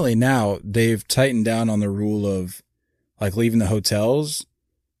 Well, apparently now they've tightened down on the rule of like leaving the hotels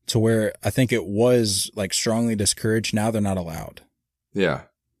to where I think it was like strongly discouraged. Now they're not allowed. Yeah.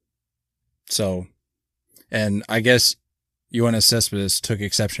 So, and I guess Yoenis Cespedes took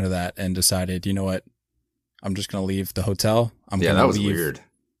exception to that and decided, you know what? I'm just going to leave the hotel. That was weird.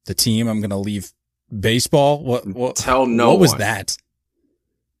 The team. I'm going to leave baseball. What? Tell no one. What was that?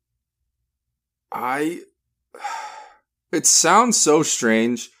 It sounds so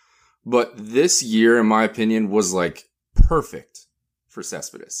strange, but this year, in my opinion, was like perfect for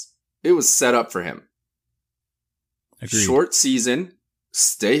Cespedes. It was set up for him. Agreed. Short season,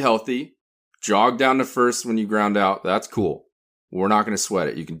 stay healthy, jog down to first when you ground out. That's cool. We're not going to sweat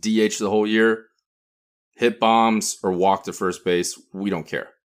it. You can DH the whole year, hit bombs, or walk to first base. We don't care.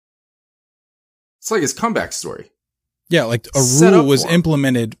 It's like his comeback story. Yeah, like a rule was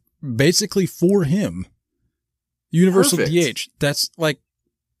implemented basically for him. Universal Perfect. DH. That's like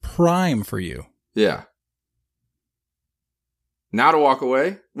prime for you. Yeah. Now to walk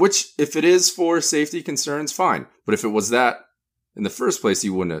away, which if it is for safety concerns, fine. But if it was that in the first place,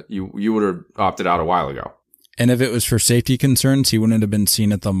 you wouldn't have, you would have opted out a while ago. And if it was for safety concerns, he wouldn't have been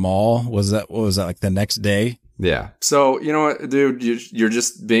seen at the mall. What was that like the next day? Yeah. So, you know what, dude, you're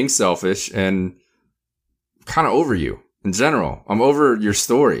just being selfish and kind of over you in general. I'm over your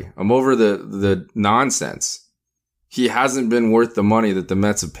story. I'm over the nonsense. He hasn't been worth the money that the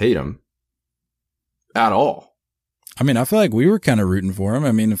Mets have paid him at all. I mean, I feel like we were kind of rooting for him.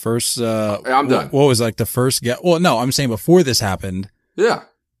 I mean, the first... I'm done. What was like the first... Well, no, I'm saying before this happened. Yeah,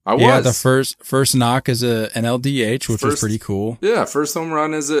 I was. Yeah, the first knock as a NLDH, which was pretty cool. Yeah, first home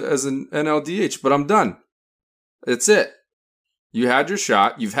run as an NLDH, but I'm done. That's it. You had your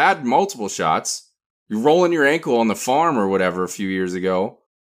shot. You've had multiple shots. You're rolling your ankle on the farm or whatever a few years ago.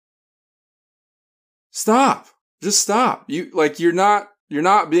 Stop. Just stop. You're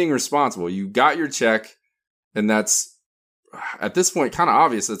not being responsible. You got your check, and that's at this point kind of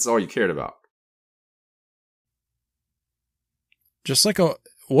obvious that's all you cared about. Just like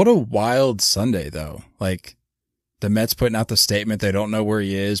what a wild Sunday though. Like the Mets putting out the statement they don't know where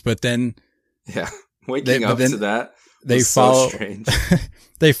he is, but then waking up to that they follow so strange.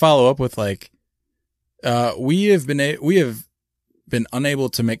 They follow up with like we have been unable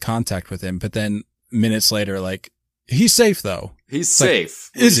to make contact with him, but then minutes later, like he's safe though. He's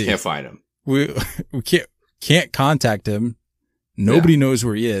safe. Is he? Can't find him. We can't contact him. Nobody knows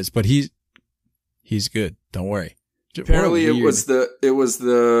where he is, but he's good. Don't worry. Apparently, it was the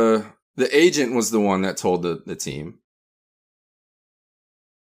agent was the one that told the team.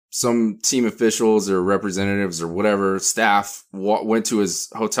 Some team officials or representatives or whatever staff went to his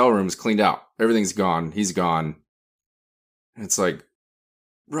hotel rooms, cleaned out. Everything's gone. He's gone. And it's like,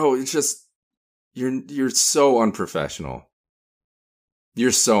 bro, it's just you're so unprofessional.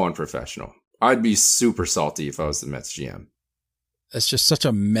 You're so unprofessional. I'd be super salty if I was the Mets GM. It's just such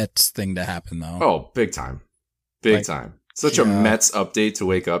a Mets thing to happen, though. Oh, big time. Big time. Such a Mets update to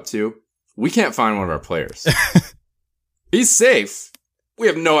wake up to. We can't find one of our players. He's safe. We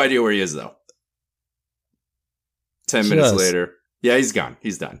have no idea where he is, though. 10 minutes later. Yeah, he's gone.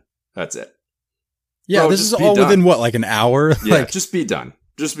 He's done. That's it. Yeah, Bro, this is just be all done. within what, like an hour? Yeah, just be done.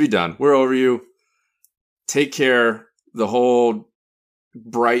 Just be done. We're over you. Take care. The whole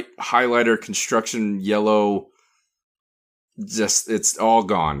bright highlighter construction yellow, just, it's all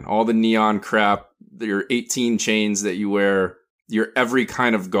gone. All the neon crap, your 18 chains that you wear, your every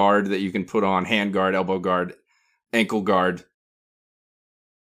kind of guard that you can put on, hand guard, elbow guard, ankle guard,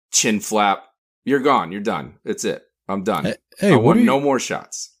 chin flap. You're gone. You're done. It's it. I'm done. Hey, I want no more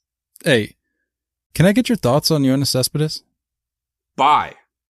shots. Hey, can I get your thoughts on Yoenis Cespedes? Bye.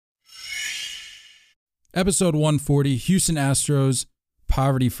 Episode 140, Houston Astros,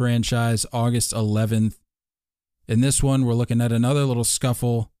 Poverty Franchise, August 11th. In this one, we're looking at another little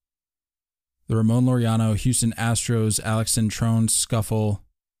scuffle. The Ramon Laureano, Houston Astros, Alex Cintron scuffle.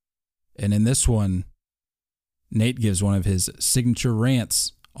 And in this one, Nate gives one of his signature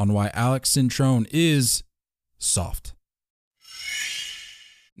rants on why Alex Cintron is soft.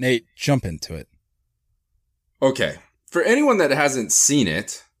 Nate, jump into it. Okay. For anyone that hasn't seen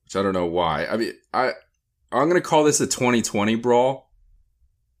it, which I don't know why, I mean, I'm going to call this a 2020 brawl.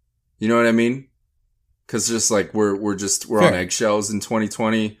 You know what I mean? Because just like we're on eggshells in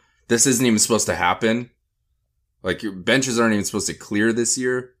 2020. This isn't even supposed to happen. Like, your benches aren't even supposed to clear this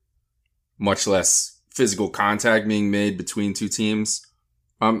year, much less physical contact being made between two teams.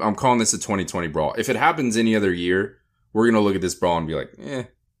 I'm calling this a 2020 brawl. If it happens any other year, we're going to look at this brawl and be like,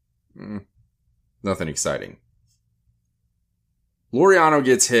 nothing exciting. Laureano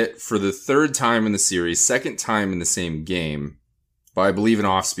gets hit for the third time in the series, second time in the same game, by, I believe, an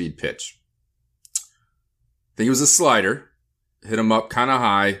off-speed pitch. I think it was a slider. Hit him up kind of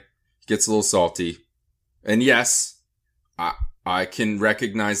high. Gets a little salty. And yes, I can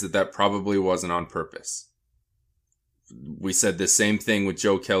recognize that probably wasn't on purpose. We said the same thing with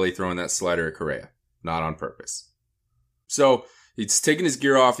Joe Kelly throwing that slider at Correa. Not on purpose. So he's taking his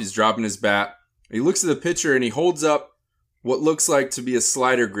gear off. He's dropping his bat. He looks at the pitcher and he holds up what looks like to be a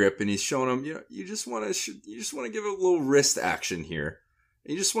slider grip, and he's showing him, you just want to give it a little wrist action here.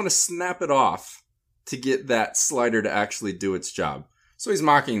 You just want to snap it off to get that slider to actually do its job. So he's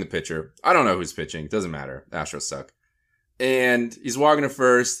mocking the pitcher. I don't know who's pitching. Doesn't matter. Astros suck. And he's walking to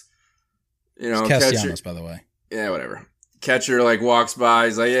first. It's Castellanos, by the way. Yeah, whatever. Catcher walks by.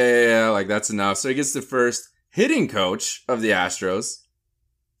 He's like, yeah, that's enough. So he gets to first. Hitting coach of the Astros.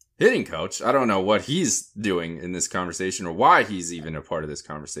 Hitting coach. I don't know what he's doing in this conversation or why he's even a part of this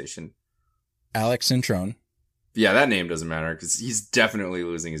conversation. Alex Cintron. Yeah, that name doesn't matter because he's definitely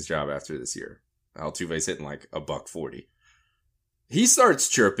losing his job after this year. Altuve's hitting like $140. He starts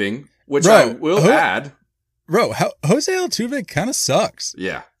chirping, which I will add. Bro, Jose Altuve kind of sucks.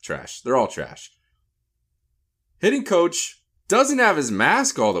 Yeah, trash. They're all trash. Hitting coach doesn't have his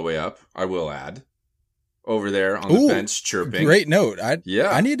mask all the way up, I will add. Over there on the bench chirping. Great note. I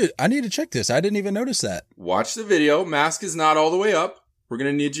need to check this. I didn't even notice that. Watch the video. Mask is not all the way up. We're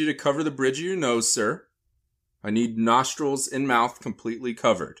going to need you to cover the bridge of your nose, sir. I need nostrils and mouth completely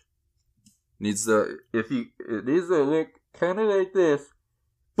covered. It needs to look kind of like this.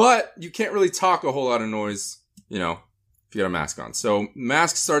 But you can't really talk a whole lot of noise, if you got a mask on. So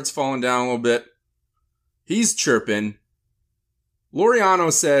mask starts falling down a little bit. He's chirping.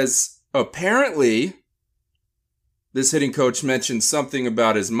 Laureano says, apparently, this hitting coach mentioned something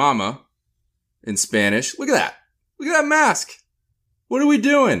about his mama in Spanish. Look at that. Look at that mask. What are we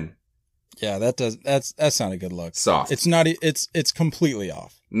doing? Yeah, that's not a good look. Soft. It's completely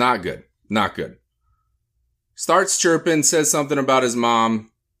off. Not good. Not good. Starts chirping, says something about his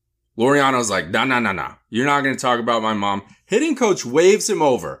mom. Laureano's like, no. You're not going to talk about my mom. Hitting coach waves him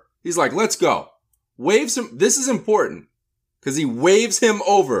over. He's like, let's go. Waves him. This is important because he waves him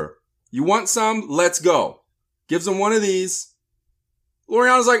over. You want some? Let's go. Gives him one of these.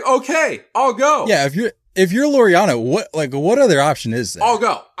 Laureano's like, okay, I'll go. Yeah, if you're Laureano, what other option is there? I'll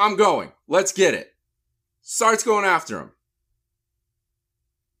go. I'm going. Let's get it. Starts going after him.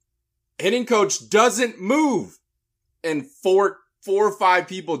 Hitting coach doesn't move. And four or five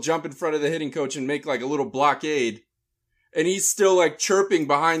people jump in front of the hitting coach and make like a little blockade. And he's still chirping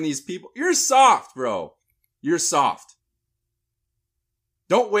behind these people. You're soft, bro. You're soft.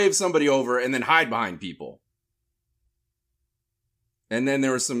 Don't wave somebody over and then hide behind people. And then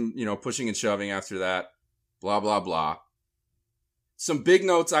there was some, pushing and shoving after that. Blah, blah, blah. Some big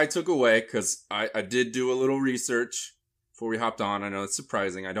notes I took away because I did do a little research before we hopped on. I know it's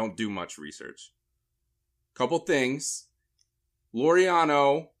surprising. I don't do much research. Couple things.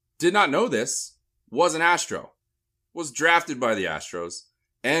 Laureano did not know this. Was an Astro. Was drafted by the Astros.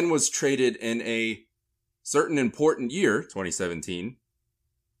 And was traded in a certain important year, 2017,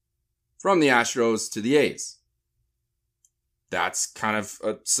 from the Astros to the A's. That's kind of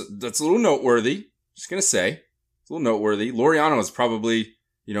that's a little noteworthy. Just going to say, it's a little noteworthy. Laureano is probably,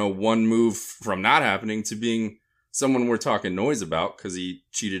 one move from not happening to being someone we're talking noise about because he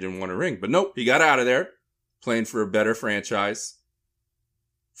cheated and won a ring. But nope, he got out of there playing for a better franchise,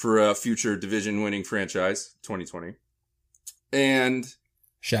 for a future division-winning franchise, 2020. And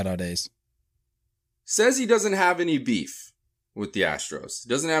shout out Ace. Says he doesn't have any beef with the Astros. He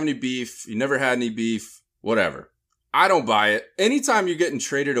doesn't have any beef. He never had any beef. Whatever. I don't buy it. Anytime you're getting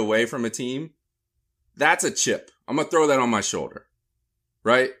traded away from a team, that's a chip. I'm going to throw that on my shoulder.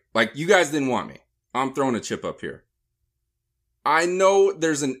 Right? Like, you guys didn't want me. I'm throwing a chip up here. I know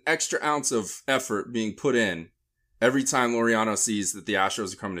there's an extra ounce of effort being put in every time Laureano sees that the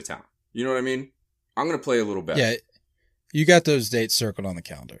Astros are coming to town. You know what I mean? I'm going to play a little better. Yeah. You got those dates circled on the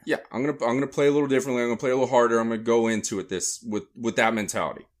calendar. Yeah, I'm gonna play a little differently. I'm gonna play a little harder. I'm gonna go into it with that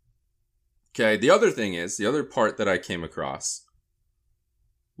mentality. Okay. The other thing is, the other part that I came across,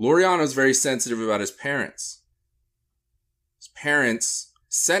 Laureano is very sensitive about his parents. His parents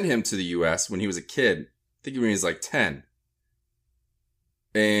sent him to the U.S. when he was a kid. I think when he was like 10.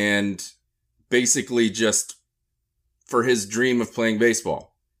 And basically just for his dream of playing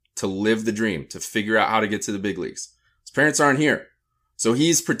baseball, to live the dream, to figure out how to get to the big leagues. His parents aren't here. So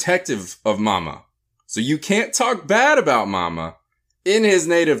he's protective of mama. So you can't talk bad about mama in his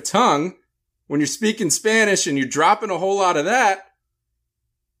native tongue when you're speaking Spanish and you're dropping a whole lot of that.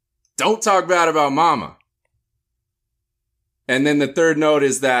 Don't talk bad about mama. And then the third note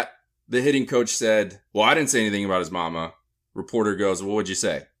is that the hitting coach said, well, I didn't say anything about his mama. Reporter goes, well, what'd you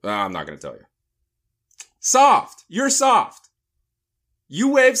say? I'm not going to tell you. Soft. You're soft. You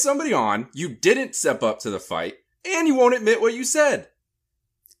waved somebody on. You didn't step up to the fight. And you won't admit what you said.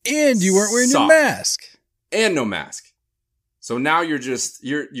 And you weren't wearing your mask. And no mask. So now you're just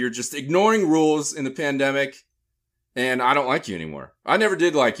ignoring rules in the pandemic. And I don't like you anymore. I never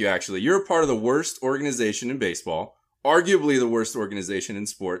did like you, actually. You're a part of the worst organization in baseball. Arguably the worst organization in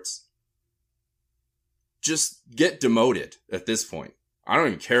sports. Just get demoted at this point. I don't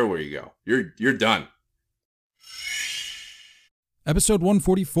even care where you go. You're done. Episode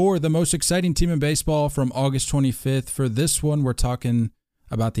 144, the most exciting team in baseball from August 25th. For this one, we're talking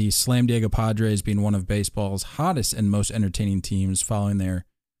about the Slam Diego Padres being one of baseball's hottest and most entertaining teams following their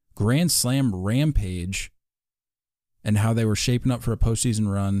Grand Slam rampage and how they were shaping up for a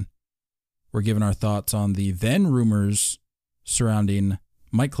postseason run. We're giving our thoughts on the then rumors surrounding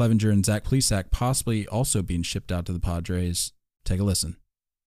Mike Clevinger and Zach Plesac possibly also being shipped out to the Padres. Take a listen.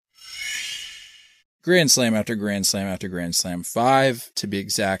 Grand Slam after Grand Slam after Grand Slam. 5 to be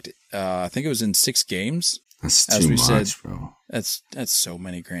exact. I think it was in 6 games. That's too much, said, bro. That's so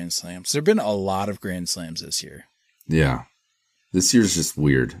many Grand Slams. There have been a lot of Grand Slams this year. Yeah. This year's just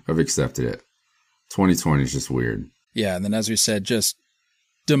weird. I've accepted it. 2020 is just weird. Yeah, and then as we said, just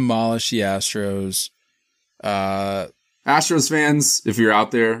demolish the Astros. Astros fans, if you're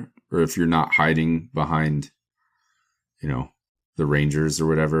out there, or if you're not hiding behind, the Rangers or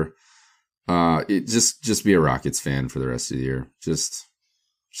whatever, it just be a Rockets fan for the rest of the year. Just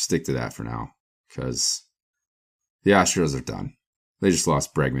stick to that for now, because the Astros are done. They just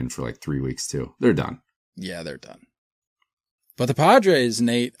lost Bregman for like 3 weeks too. They're done. Yeah, they're done. But the Padres,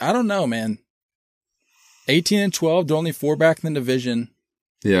 Nate, I don't know, man. 18-12, they're only 4 back in the division.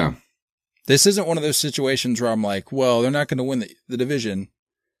 Yeah. This isn't one of those situations where I'm like, well, they're not going to win the division,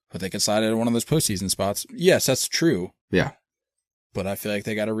 but they can slide into one of those postseason spots. Yes, that's true. Yeah. But I feel like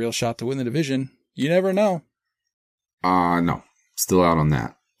they got a real shot to win the division. You never know. No. Still out on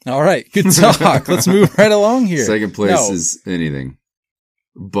that. All right. Good talk. Let's move right along here. Second place is anything.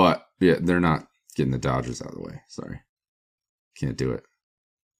 But, yeah, they're not getting the Dodgers out of the way. Sorry. Can't do it.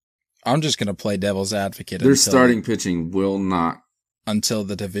 I'm just going to play devil's advocate. Their starting pitching will not. Until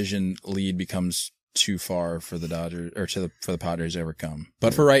the division lead becomes too far for the Dodgers or for the Padres to overcome.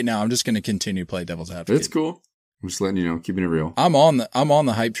 But for right now, I'm just going to continue to play devil's advocate. It's cool. I'm just letting you know, keeping it real. I'm on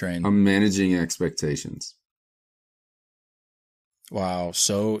the hype train. I'm managing expectations. Wow,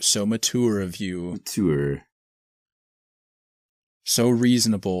 so mature of you. Mature. So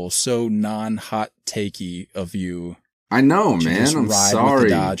reasonable, so non-hot takey of you. I know, man. I'm sorry. With the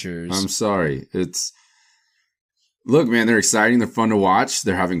Dodgers. I'm sorry. Look, man, they're exciting. They're fun to watch.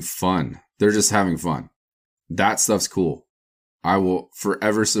 They're having fun. They're just having fun. That stuff's cool. I will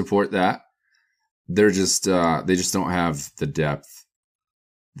forever support that. They're just, they just don't have the depth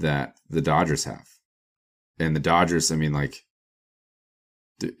that the Dodgers have. And the Dodgers, I mean, like,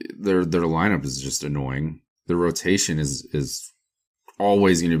 their lineup is just annoying. The rotation is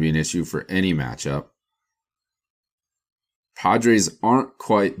always going to be an issue for any matchup. Padres aren't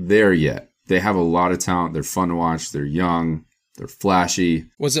quite there yet. They have a lot of talent. They're fun to watch. They're young. They're flashy.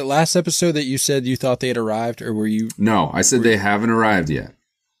 Was it last episode that you said you thought they had arrived, or were you? No, I said they haven't arrived yet.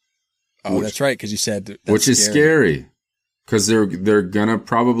 Oh, that's right, because you said that's which is scary, because they're gonna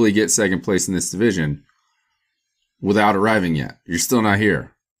probably get second place in this division without arriving yet. You're still not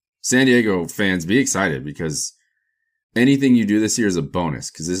here. San Diego fans, be excited, because anything you do this year is a bonus,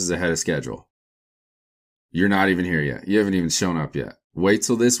 because this is ahead of schedule. You're not even here yet. You haven't even shown up yet. Wait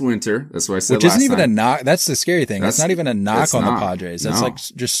till this winter. That's what I said last time. Which isn't even a knock. That's the scary thing. That's not even a knock on the Padres. That's like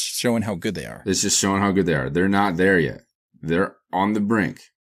just showing how good they are. It's just showing how good they are. They're not there yet. They're on the brink.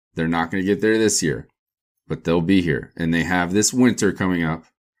 They're not going to get there this year, but they'll be here. And they have this winter coming up.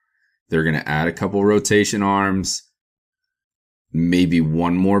 They're going to add a couple rotation arms, maybe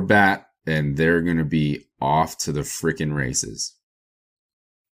one more bat, and they're going to be off to the freaking races.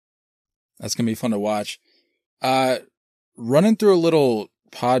 That's going to be fun to watch. Running through a little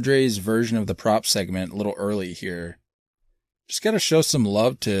Padres version of the prop segment a little early here. Just got to show some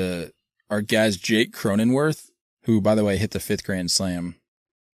love to our guys, Jake Cronenworth, who, by the way, hit the 5th Grand Slam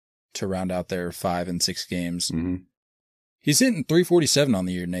to round out their 5 and 6 games. Mm-hmm. He's hitting 347 on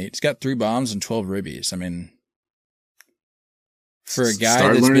the year, Nate. He's got 3 bombs and 12 ribbies. I mean, for a guy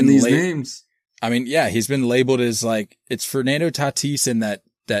Start that's learning been these names. I mean, yeah, he's been labeled as like, it's Fernando Tatis and that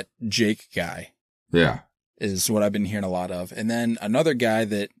Jake guy. Yeah. Is what I've been hearing a lot of. And then another guy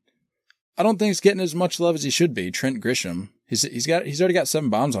that I don't think is getting as much love as he should be, Trent Grisham. He's already got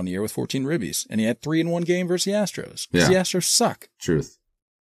 7 bombs on the year with 14 ribbies, and he had 3 in one game versus the Astros. Because the Astros suck. Truth.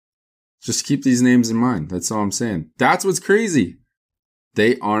 Just keep these names in mind. That's all I'm saying. That's what's crazy.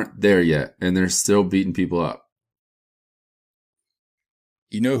 They aren't there yet, and they're still beating people up.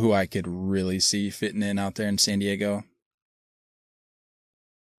 You know who I could really see fitting in out there in San Diego?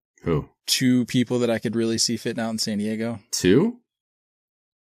 Who? 2 people that I could really see fitting out in San Diego. 2?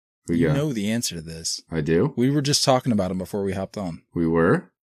 You know the answer to this. I do? We were just talking about them before we hopped on. We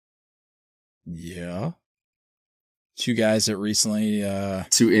were? Yeah. 2 guys that recently...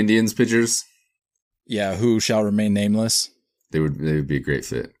 2 Indians pitchers? Yeah, who shall remain nameless. They would be a great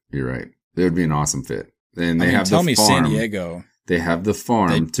fit. You're right. They would be an awesome fit. And they have tell the me farm. San Diego. They have the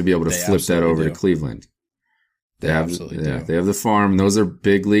farm to be able to flip that over to Cleveland. They absolutely do. They have the farm. Those are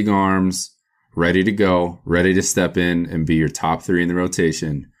big league arms, ready to go, ready to step in and be your top 3 in the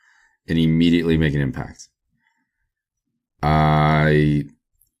rotation and immediately make an impact. I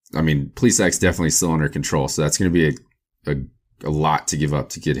mean, Plesac's definitely still under control, so that's going to be a lot to give up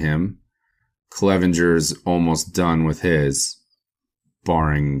to get him. Clevinger's almost done with his,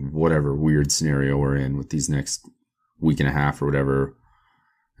 barring whatever weird scenario we're in with these next week and a half or whatever,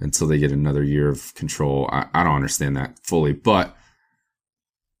 until they get another year of control. I don't understand that fully, but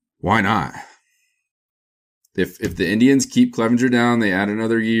why not? If the Indians keep Clevinger down, they add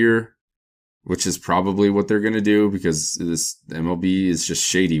another year, which is probably what they're going to do because the MLB is just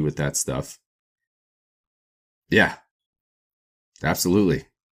shady with that stuff. Yeah, absolutely.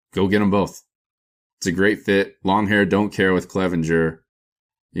 Go get them both. It's a great fit. Long hair, don't care with Clevinger.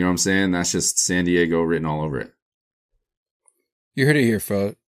 You know what I'm saying? That's just San Diego written all over it. You heard it here,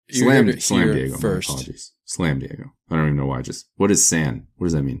 folks. Slam Diego first. My apologies. Slam Diego. I don't even know why. What is San? What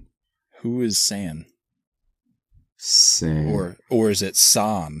does that mean? Who is San? San. Or is it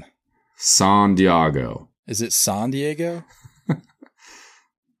San? San Diego. Is it San Diego?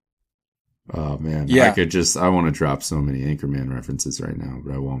 Oh man. Yeah. I want to drop so many Anchorman references right now,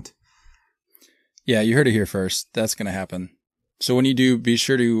 but I won't. Yeah, you heard it here first. That's going to happen. So when you do, be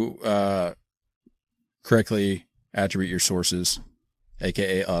sure to correctly attribute your sources,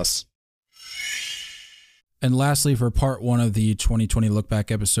 aka us. And lastly, for part 1 of the 2020 Look Back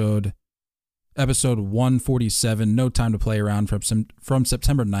episode 147, No Time to Play Around from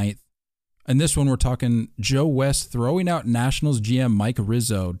September 9th. In this one, we're talking Joe West throwing out Nationals GM Mike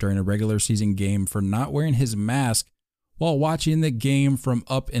Rizzo during a regular season game for not wearing his mask while watching the game from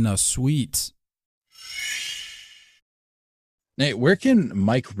up in a suite. Nate, where can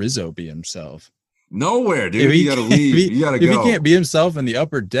Mike Rizzo be himself? Nowhere, dude. You gotta leave. You gotta go. If he can't be himself in the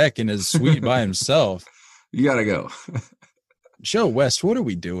upper deck in his suite by himself, you gotta go. Joe West, what are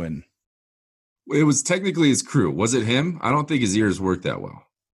we doing? It was technically his crew. Was it him? I don't think his ears worked that well.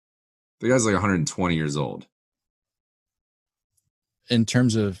 The guy's like 120 years old. In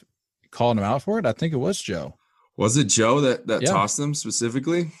terms of calling him out for it, I think it was Joe. Was it Joe that tossed him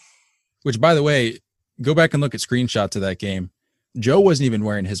specifically? Which, by the way, go back and look at screenshots of that game. Joe wasn't even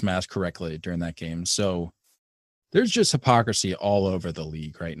wearing his mask correctly during that game. So there's just hypocrisy all over the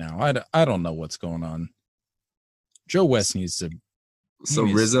league right now. I don't know what's going on. Joe West needs to. So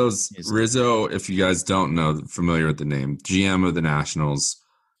Rizzo, if you guys don't know, familiar with the name, GM of the Nationals,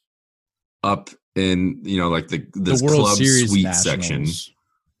 up in, like this World club Series suite Nationals, section.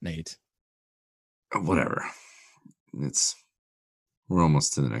 Nate. Whatever. We're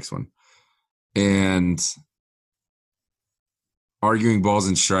almost to the next one. And arguing balls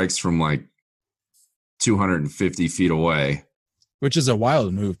and strikes from like 250 feet away. Which is a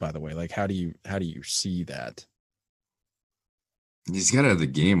wild move, by the way. Like, how do you see that? He's got to have the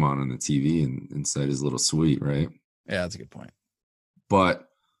game on the TV and inside his little suite, right? Yeah, that's a good point. But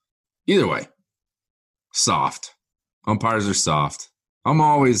either way, soft. Umpires are soft. I'm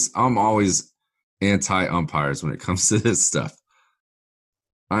always anti-umpires when it comes to this stuff.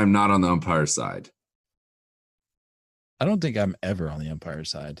 I'm not on the umpire side. I don't think I'm ever on the umpire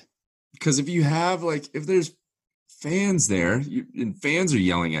side. Because if you have, if there's fans there, and fans are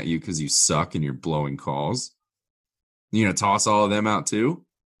yelling at you because you suck and you're blowing calls, you going to toss all of them out too?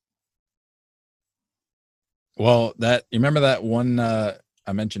 Well, you remember that one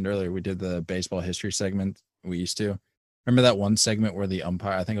I mentioned earlier, we did the baseball history segment we used to. Remember that one segment where the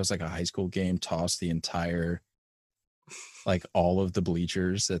umpire, I think it was like a high school game, tossed the entire, all of the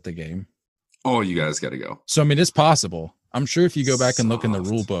bleachers at the game? Oh, you guys got to go. So, I mean, it's possible. I'm sure if you go back and look in the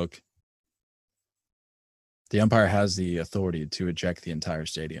rule book, the umpire has the authority to eject the entire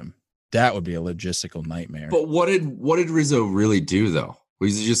stadium. That would be a logistical nightmare. But what did Rizzo really do, though?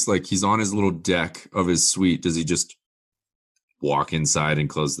 Was he just he's on his little deck of his suite? Does he just walk inside and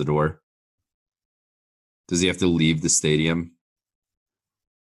close the door? Does he have to leave the stadium?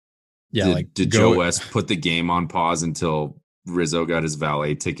 Yeah, did Joe West put the game on pause until Rizzo got his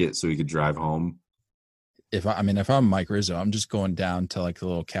valet ticket so he could drive home? If I'm Mike Rizzo, I'm just going down to the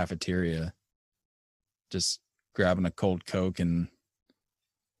little cafeteria, just grabbing a cold Coke and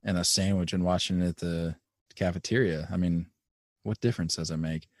a sandwich and watching it at the cafeteria. I mean, what difference does it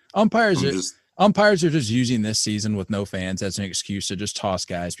make? Umpires are just using this season with no fans as an excuse to just toss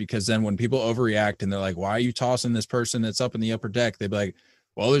guys, because then when people overreact and they're like, why are you tossing this person that's up in the upper deck? They'd be like,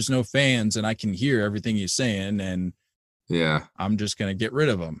 well, there's no fans and I can hear everything he's saying, and yeah, I'm just going to get rid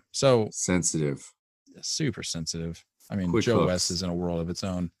of him. So sensitive. Super sensitive. I mean, Quick Joe hooks. West is in a world of its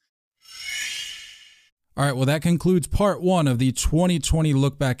own. All right, well, that concludes part 1 of the 2020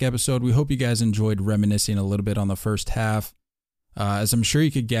 Look Back episode. We hope you guys enjoyed reminiscing a little bit on the first half. As I'm sure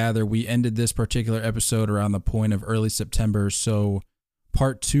you could gather, we ended this particular episode around the point of early September, so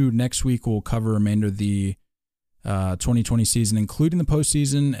part 2 next week will cover the remainder of the 2020 season, including the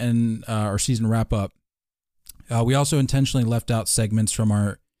postseason and our season wrap-up. We also intentionally left out segments from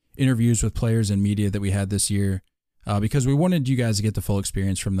our interviews with players and media that we had this year because we wanted you guys to get the full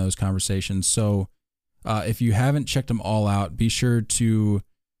experience from those conversations. So if you haven't checked them all out, be sure to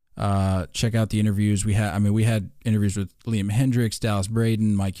check out the interviews. We had interviews with Liam Hendricks, Dallas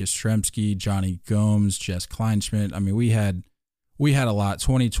Braden, Mike Yastrzemski, Johnny Gomes, Jess Kleinschmidt. I mean, we had a lot.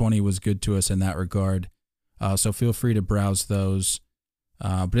 2020 was good to us in that regard. So feel free to browse those.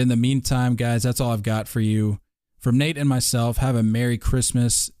 But in the meantime, guys, that's all I've got for you. From Nate and myself, have a Merry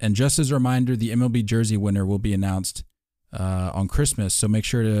Christmas. And just as a reminder, the MLB jersey winner will be announced on Christmas. So make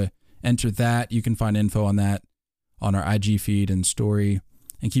sure to enter that. You can find info on that on our IG feed and story.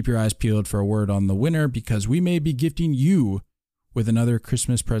 And keep your eyes peeled for a word on the winner, because we may be gifting you with another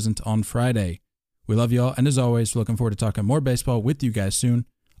Christmas present on Friday. We love y'all. And as always, looking forward to talking more baseball with you guys soon.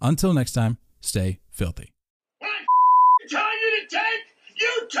 Until next time, stay filthy.